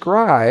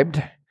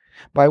prescribed,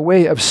 by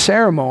way of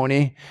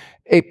ceremony,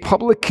 a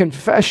public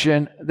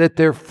confession that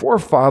their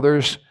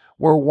forefathers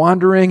were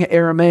wandering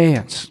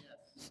Aramaeans.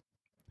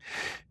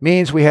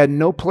 Means we had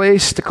no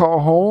place to call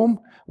home.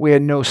 We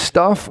had no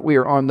stuff. We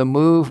were on the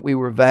move. We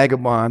were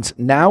vagabonds.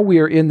 Now we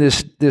are in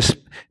this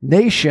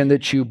nation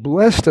that you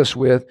blessed us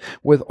with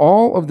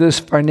all of this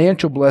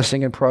financial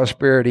blessing and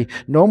prosperity.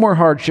 No more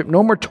hardship,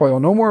 no more toil,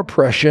 no more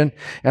oppression.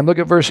 And look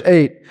at verse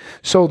 8.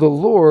 So the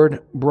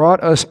Lord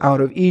brought us out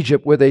of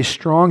Egypt with a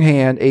strong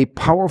hand, a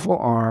powerful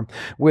arm,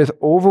 with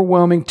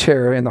overwhelming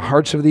terror in the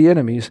hearts of the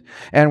enemies,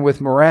 and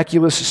with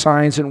miraculous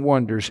signs and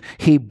wonders.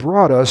 He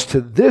brought us to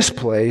this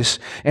place,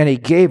 and He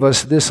gave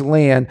us this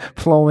land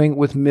flowing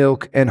with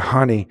milk and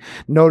honey.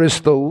 Notice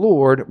the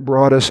Lord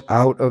brought us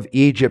out of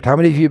Egypt. How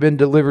many of you have been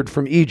delivered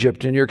from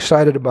Egypt and you're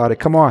excited about it?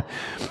 Come on.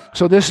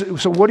 So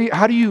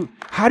how do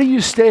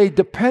you stay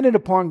dependent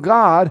upon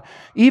God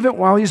even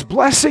while He's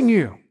blessing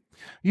you?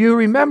 You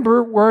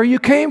remember where you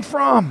came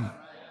from.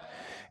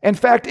 In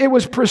fact, it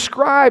was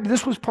prescribed.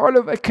 This was part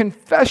of a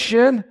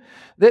confession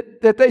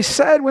that they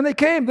said when they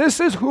came.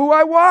 This is who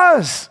I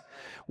was.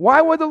 Why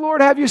would the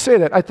Lord have you say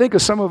that? I think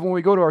of some of when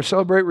we go to our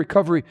Celebrate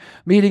Recovery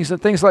meetings and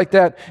things like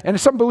that, and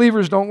some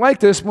believers don't like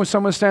this when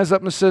someone stands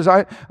up and says,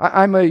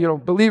 I'm a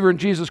believer in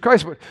Jesus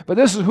Christ, but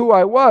this is who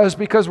I was,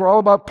 because we're all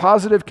about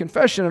positive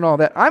confession and all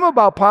that. I'm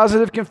about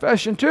positive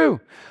confession too,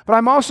 but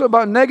I'm also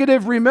about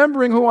negative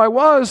remembering who I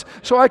was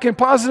so I can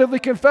positively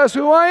confess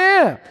who I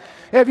am.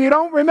 If you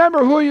don't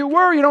remember who you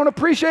were, you don't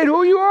appreciate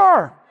who you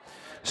are.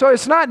 So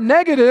it's not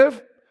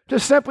negative to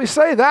simply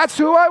say, that's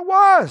who I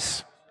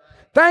was.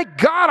 Thank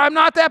God I'm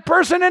not that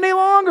person any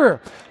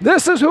longer.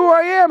 This is who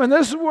I am, and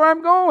this is where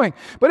I'm going.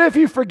 But if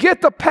you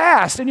forget the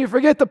past, and you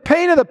forget the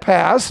pain of the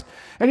past,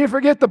 and you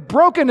forget the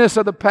brokenness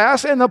of the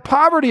past and the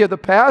poverty of the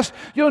past,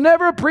 you'll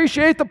never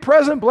appreciate the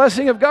present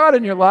blessing of God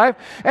in your life,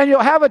 and you'll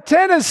have a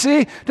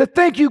tendency to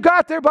think you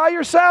got there by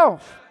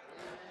yourself.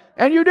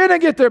 And you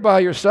didn't get there by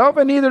yourself,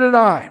 and neither did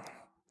I.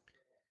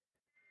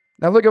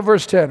 Now look at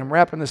verse 10. I'm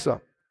wrapping this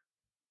up.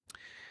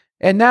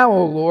 And now,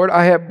 O Lord,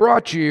 I have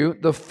brought you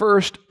the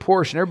first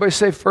portion. Everybody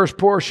say first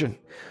portion.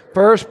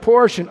 First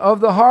portion of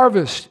the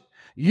harvest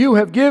you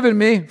have given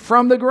me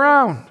from the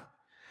ground.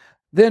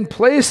 Then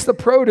place the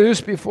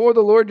produce before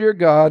the Lord your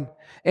God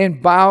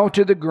and bow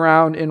to the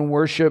ground in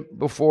worship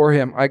before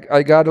Him.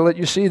 I got to let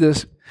you see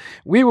this.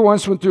 We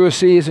once went through a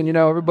season,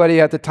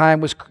 everybody at the time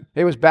was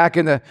back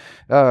in the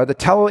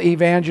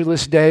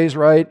televangelist days,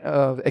 right?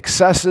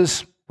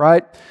 Excesses,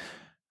 right?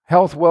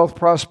 Health, wealth,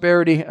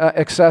 prosperity,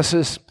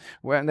 excesses.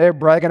 When they're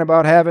bragging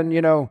about having,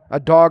 a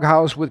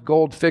doghouse with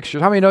gold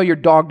fixtures. How many know your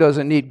dog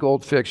doesn't need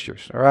gold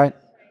fixtures, all right?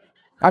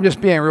 I'm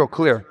just being real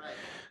clear.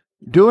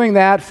 Doing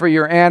that for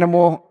your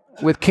animal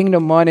with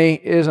kingdom money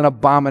is an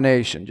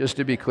abomination, just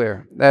to be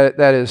clear.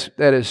 That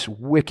is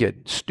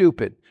wicked,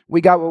 stupid. We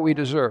got what we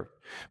deserve.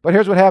 But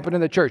here's what happened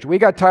in the church. We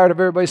got tired of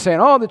everybody saying,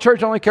 the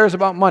church only cares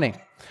about money.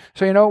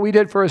 So you know what we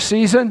did for a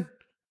season?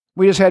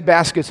 We just had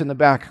baskets in the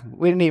back.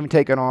 We didn't even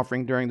take an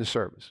offering during the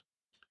service.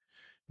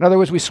 In other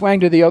words, we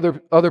swang to the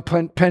other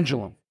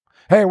pendulum.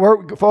 Hey,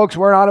 folks,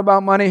 we're not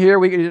about money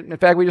here. In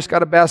fact, we just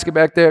got a basket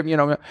back there,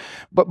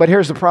 But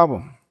here's the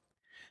problem.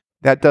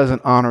 That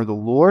doesn't honor the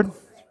Lord,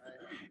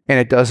 and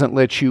it doesn't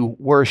let you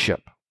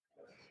worship.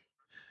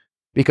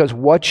 Because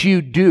what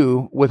you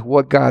do with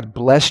what God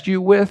blessed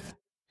you with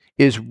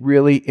is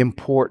really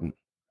important.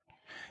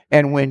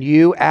 And when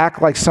you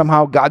act like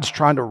somehow God's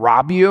trying to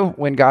rob you,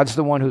 when God's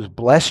the one who's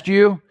blessed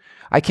you,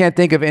 I can't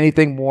think of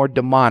anything more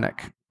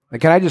demonic.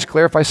 Can I just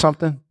clarify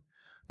something?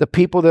 The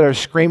people that are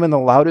screaming the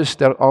loudest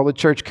that all the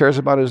church cares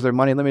about is their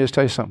money, let me just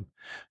tell you something.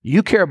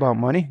 You care about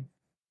money.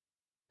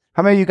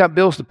 How many of you got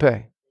bills to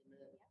pay?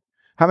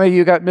 How many of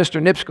you got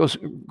Mr.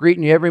 Nipsko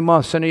greeting you every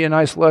month, sending you a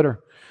nice letter?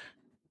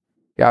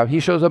 Yeah, he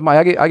shows up.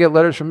 I get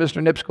letters from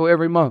Mr. Nipsko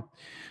every month.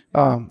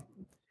 How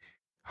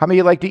many of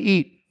you like to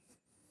eat?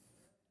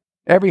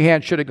 Every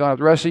hand should have gone up.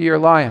 The rest of you are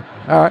lying.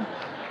 All right?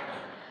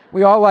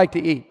 We all like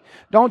to eat.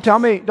 Don't tell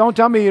me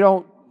you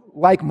don't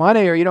like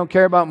money or you don't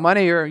care about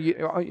money or,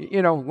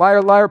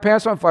 liar,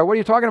 pants on fire. What are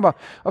you talking about?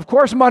 Of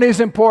course money is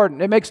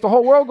important. It makes the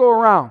whole world go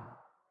around.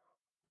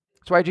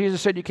 That's why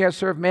Jesus said you can't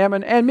serve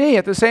mammon and me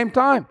at the same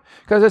time,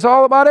 because it's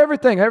all about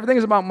everything. Everything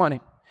is about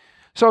money.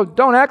 So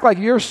don't act like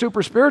you're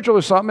super spiritual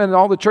or something and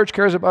all the church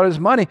cares about is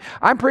money.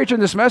 I'm preaching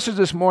this message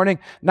this morning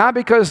not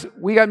because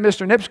we got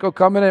Mr. Nipsko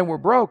coming in and we're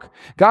broke.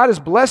 God is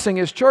blessing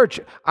His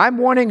church. I'm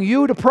wanting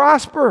you to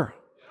prosper.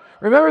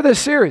 Remember this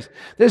series.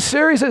 This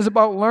series is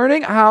about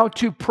learning how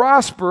to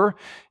prosper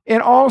in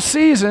all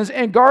seasons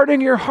and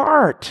guarding your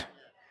heart.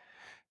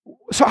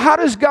 So how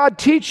does God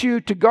teach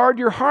you to guard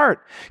your heart?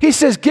 He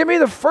says, give me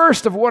the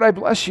first of what I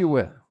bless you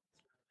with.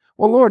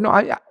 Well, Lord, no,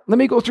 let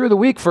me go through the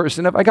week first,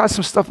 and if I got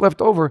some stuff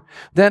left over,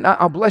 then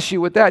I'll bless you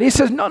with that. He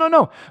says,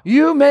 no.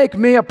 You make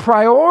me a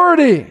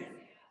priority.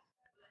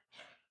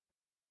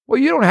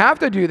 Well, you don't have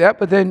to do that,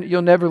 but then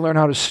you'll never learn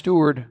how to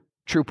steward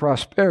true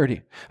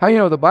prosperity. How you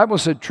know the Bible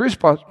said true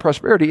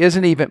prosperity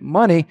isn't even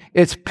money,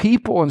 it's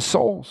people and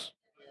souls.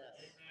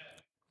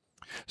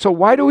 So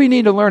why do we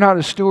need to learn how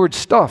to steward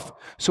stuff?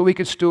 So we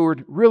can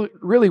steward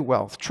really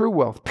wealth, true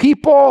wealth.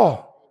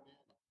 People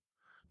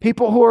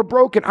who are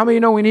broken. How many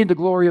know we need the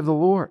glory of the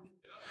Lord?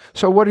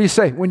 So what did he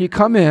say? When you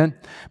come in,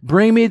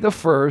 bring me the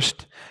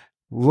first,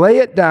 lay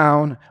it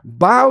down,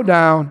 bow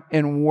down,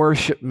 and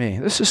worship me.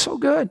 This is so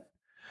good.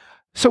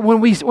 So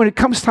when it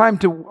comes time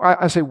to,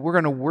 I say, we're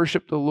going to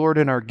worship the Lord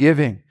in our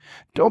giving.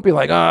 Don't be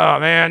like, oh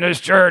man,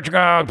 this church,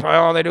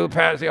 all they do is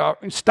pass the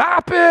offering.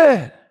 Stop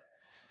it.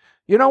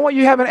 You know what?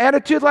 You have an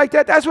attitude like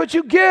that, that's what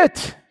you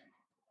get.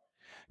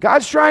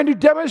 God's trying to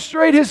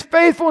demonstrate his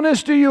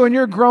faithfulness to you, and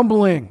you're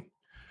grumbling.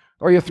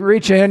 Or you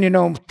reach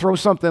in, throw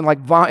something like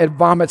it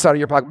vomits out of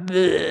your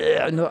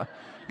pocket.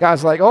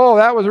 God's like, oh,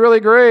 that was really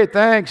great.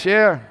 Thanks.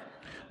 Yeah.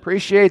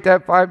 Appreciate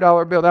that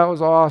 $5 bill. That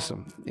was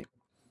awesome.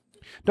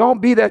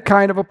 Don't be that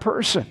kind of a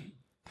person,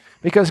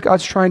 because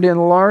God's trying to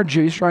enlarge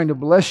you. He's trying to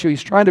bless you.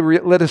 He's trying to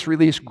let us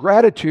release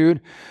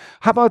gratitude.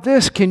 How about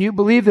this? Can you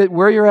believe that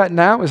where you're at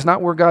now is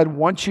not where God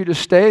wants you to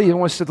stay? He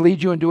wants to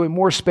lead you into a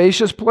more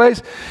spacious place,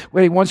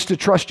 where he wants to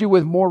trust you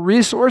with more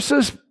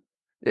resources.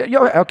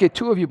 Okay,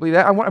 2 of you believe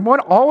that. I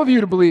want all of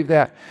you to believe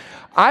that.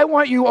 I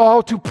want you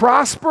all to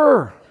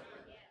prosper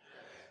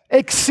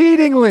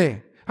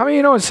exceedingly. How many of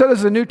you know it said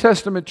as the New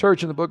Testament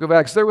church in the book of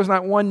Acts, there was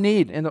not one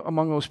need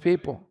among those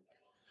people.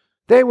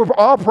 They were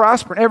all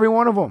prospering, every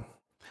one of them.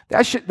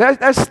 That's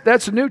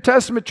the New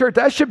Testament church.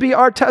 That should be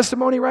our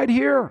testimony right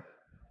here.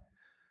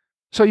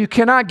 So you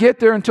cannot get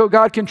there until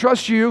God can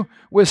trust you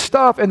with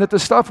stuff, and that the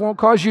stuff won't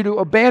cause you to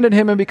abandon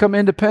him and become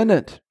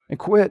independent and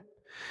quit.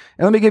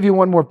 And let me give you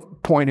one more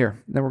point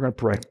here, and then we're going to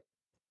pray.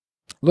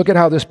 Look at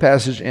how this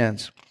passage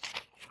ends.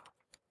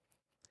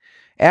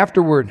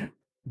 Afterward,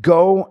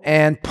 go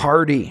and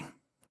party.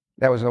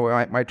 That was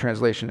my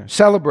translation there.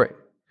 Celebrate,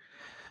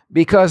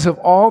 because of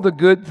all the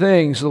good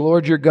things the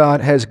Lord your God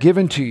has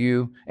given to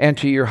you and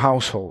to your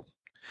household.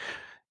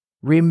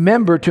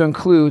 Remember to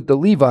include the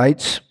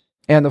Levites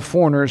and the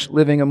foreigners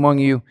living among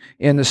you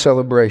in the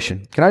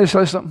celebration. Can I just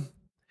tell you something?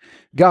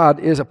 God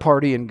is a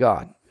partying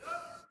God.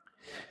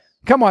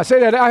 Come on, say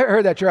that. I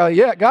heard that, Charlie.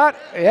 Yeah, God.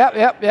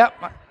 Yep.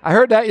 I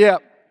heard that,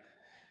 yep.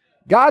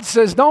 God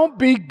says, don't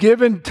be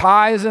giving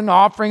tithes and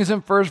offerings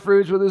and first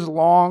fruits with his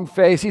long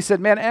face. He said,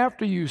 man,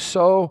 after you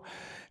sow,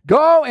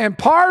 go and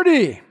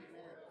party.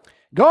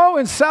 Go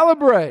and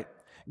celebrate.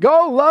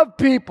 Go love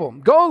people.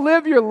 Go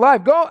live your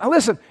life. Go,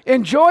 listen,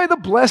 enjoy the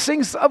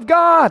blessings of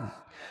God.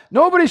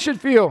 Nobody should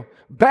feel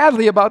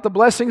badly about the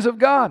blessings of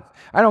God.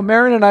 I know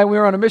Marion and I, we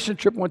were on a mission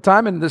trip one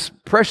time, and this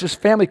precious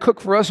family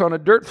cooked for us on a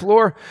dirt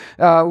floor,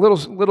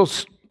 little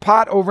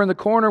pot over in the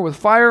corner with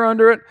fire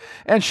under it.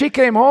 And she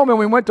came home, and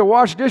we went to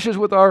wash dishes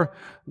with our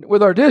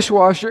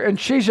dishwasher, and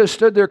she just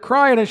stood there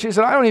crying, and she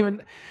said, I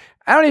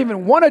don't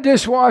even want a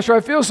dishwasher. I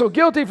feel so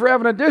guilty for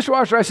having a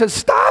dishwasher. I said,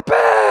 stop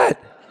it!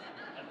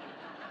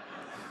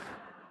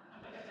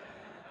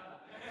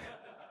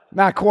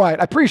 Not quite.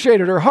 I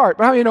appreciated her heart,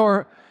 but how many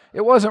know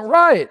it wasn't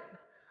right?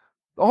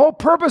 The whole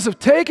purpose of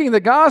taking the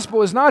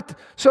gospel is not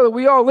so that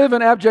we all live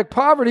in abject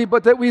poverty,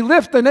 but that we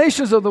lift the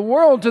nations of the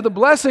world to the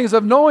blessings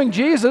of knowing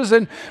Jesus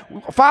and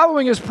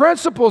following his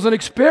principles and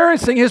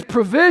experiencing his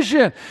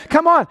provision.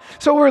 Come on.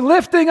 So we're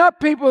lifting up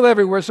people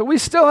everywhere. So we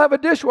still have a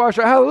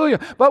dishwasher, hallelujah,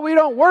 but we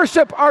don't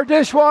worship our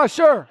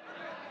dishwasher.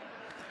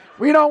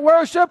 We don't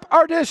worship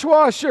our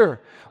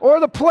dishwasher or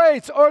the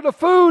plates or the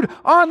food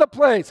on the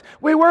plates.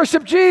 We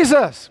worship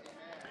Jesus.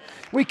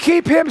 We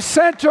keep him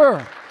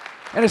center.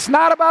 And it's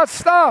not about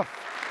stuff.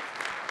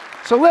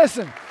 So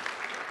listen,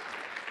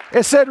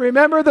 it said,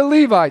 remember the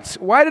Levites.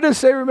 Why did it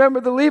say remember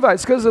the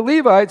Levites? Because the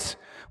Levites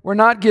were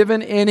not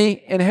given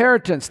any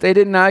inheritance. They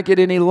did not get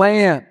any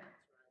land.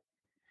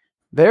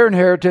 Their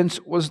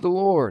inheritance was the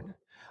Lord.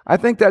 I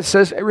think that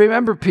says,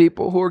 remember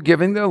people who are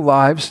giving their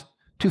lives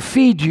to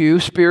feed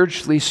you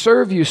spiritually,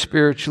 serve you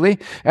spiritually,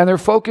 and their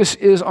focus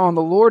is on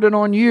the Lord and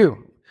on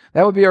you.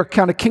 That would be our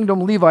kind of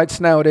kingdom Levites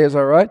nowadays,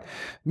 all right?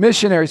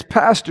 Missionaries,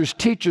 pastors,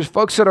 teachers,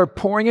 folks that are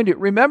pouring into you.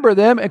 Remember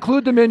them,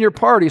 include them in your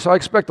party. So I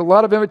expect a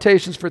lot of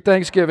invitations for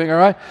Thanksgiving, all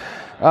right?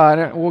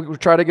 And we'll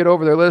try to get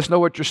over there. Let us know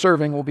what you're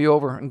serving. We'll be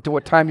over until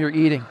what time you're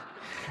eating.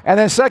 And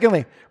then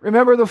secondly,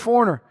 remember the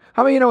foreigner.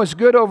 How many of you know it's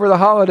good over the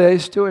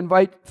holidays to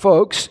invite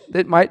folks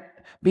that might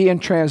be in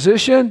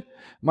transition,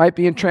 might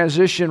be in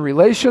transition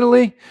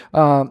relationally,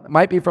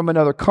 might be from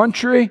another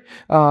country,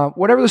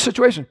 whatever the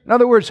situation. In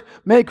other words,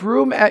 make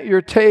room at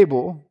your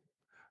table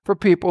for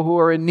people who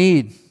are in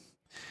need.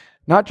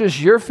 Not just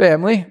your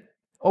family.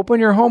 Open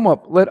your home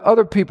up. Let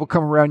other people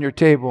come around your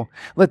table.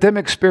 Let them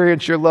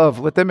experience your love.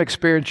 Let them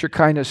experience your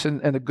kindness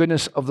and the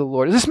goodness of the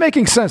Lord. Is this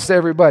making sense to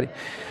everybody?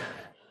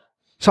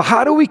 So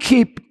how do we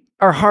keep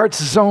our hearts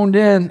zoned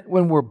in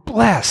when we're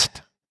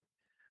blessed?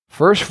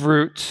 First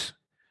fruits.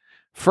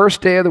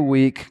 First day of the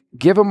week,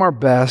 give him our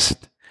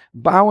best,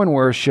 bow and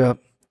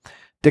worship,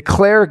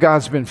 declare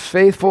God's been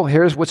faithful.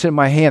 Here's what's in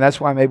my hand. That's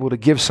why I'm able to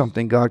give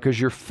something, God, because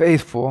you're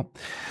faithful.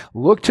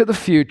 Look to the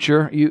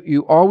future.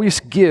 You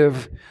always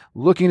give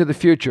looking to the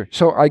future.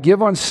 So I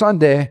give on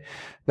Sunday.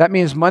 That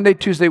means Monday,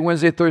 Tuesday,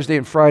 Wednesday, Thursday,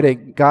 and Friday,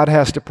 God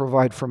has to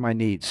provide for my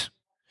needs.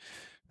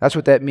 That's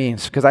what that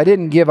means. Because I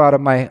didn't give out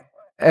of my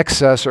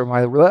excess or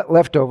my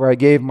leftover. I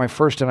gave my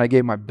first and I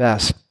gave my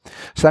best.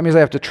 So that means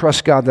I have to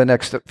trust God the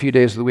next few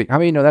days of the week. How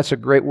many know that's a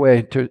great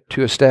way to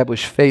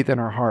establish faith in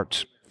our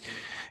hearts?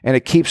 And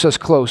it keeps us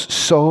close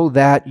so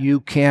that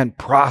you can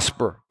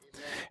prosper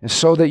and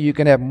so that you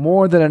can have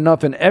more than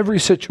enough in every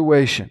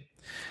situation.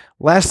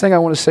 Last thing I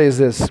want to say is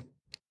this.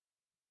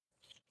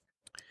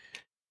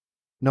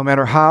 No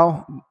matter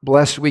how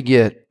blessed we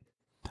get,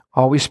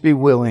 always be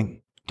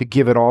willing to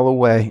give it all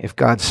away if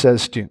God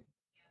says to.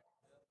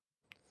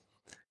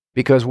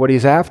 Because what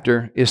He's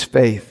after is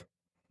faith.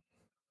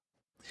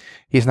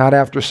 He's not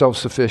after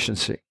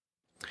self-sufficiency.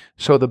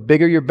 So the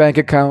bigger your bank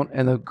account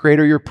and the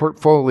greater your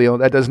portfolio,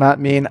 that does not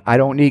mean I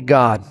don't need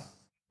God.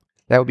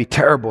 That would be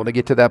terrible to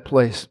get to that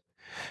place.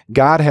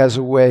 God has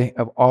a way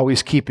of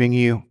always keeping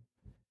you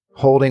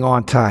holding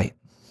on tight.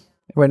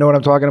 Everybody know what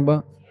I'm talking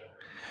about?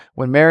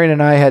 When Marion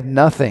and I had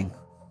nothing,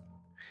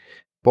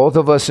 both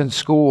of us in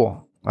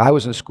school, I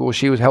was in school,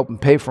 she was helping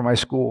pay for my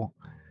school.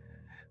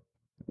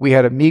 We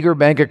had a meager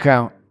bank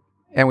account,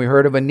 and we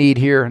heard of a need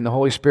here, and the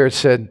Holy Spirit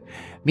said,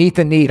 meet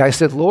the need. I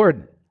said,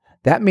 Lord,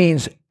 that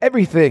means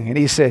everything. And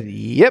He said,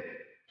 yep.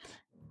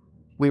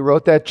 We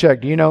wrote that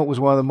check. Do you know it was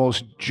one of the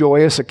most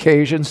joyous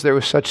occasions? There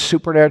was such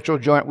supernatural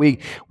joy.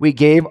 We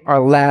gave our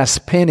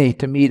last penny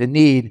to meet a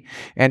need.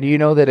 And do you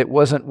know that it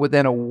wasn't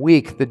within a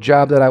week, the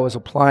job that I was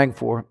applying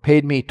for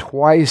paid me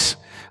twice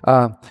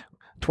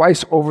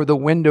over the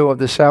window of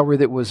the salary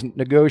that was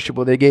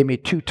negotiable. They gave me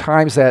 2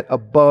 times that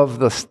above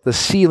the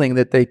ceiling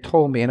that they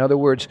told me. In other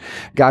words,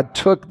 God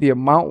took the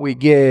amount we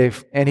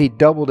gave and He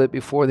doubled it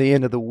before the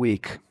end of the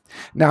week.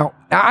 Now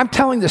I'm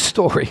telling this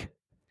story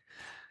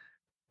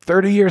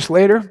 30 years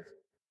later,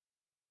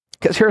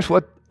 because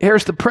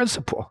here's the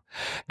principle.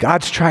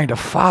 God's trying to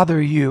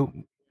father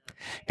you,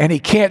 and He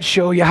can't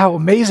show you how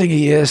amazing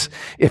He is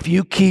if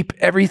you keep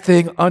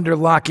everything under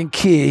lock and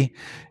key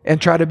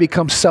and try to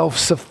become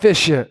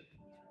self-sufficient.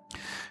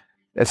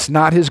 That's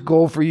not His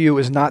goal for you,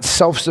 is not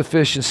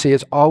self-sufficiency.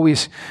 It's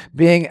always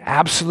being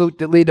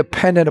absolutely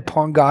dependent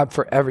upon God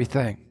for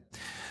everything.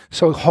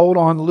 So hold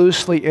on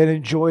loosely and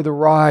enjoy the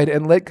ride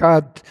and let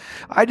God,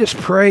 I just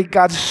pray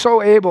God's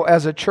so able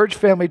as a church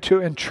family to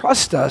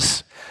entrust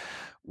us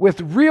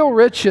with real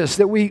riches,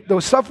 that the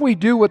stuff we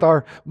do with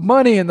our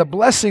money and the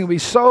blessing we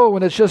sow,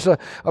 and it's just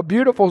a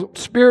beautiful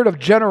spirit of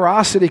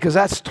generosity, because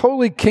that's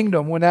totally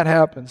kingdom when that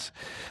happens.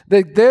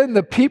 That then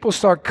the people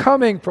start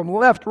coming from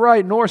left,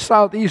 right, north,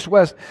 south, east,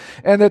 west,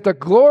 and that the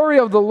glory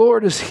of the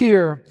Lord is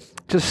here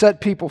to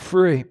set people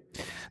free.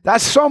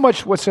 That's so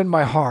much what's in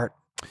my heart.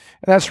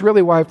 And that's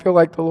really why I feel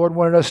like the Lord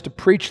wanted us to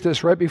preach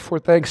this right before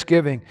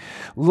Thanksgiving.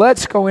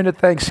 Let's go into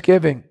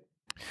Thanksgiving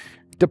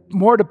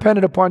more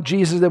dependent upon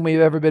Jesus than we've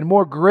ever been,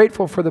 more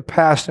grateful for the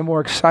past and more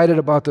excited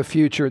about the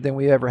future than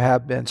we ever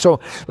have been.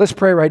 So let's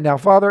pray right now.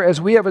 Father, as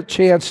we have a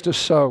chance to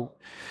sow,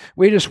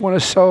 we just want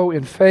to sow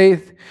in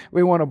faith.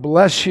 We want to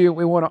bless You.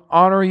 We want to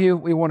honor You.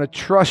 We want to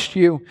trust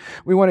You.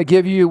 We want to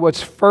give You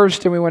what's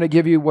first, and we want to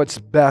give You what's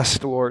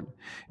best, Lord.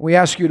 We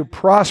ask You to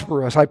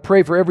prosper us. I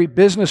pray for every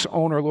business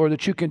owner, Lord,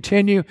 that You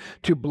continue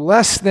to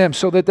bless them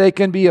so that they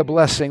can be a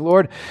blessing.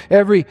 Lord,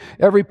 every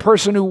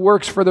person who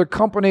works for their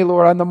company,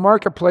 Lord, on the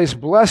marketplace,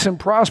 bless and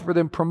prosper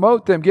them,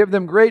 promote them, give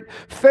them great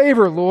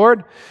favor,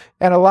 Lord,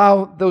 and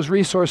allow those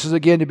resources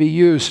again to be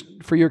used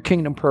for Your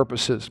kingdom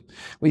purposes.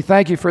 We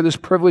thank You for this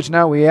privilege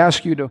now. We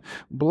ask You to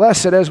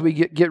bless it as we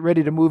get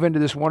ready to move into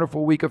this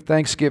wonderful week of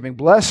Thanksgiving.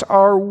 Bless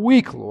our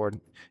week,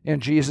 Lord, in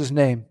Jesus'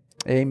 name.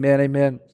 Amen, amen.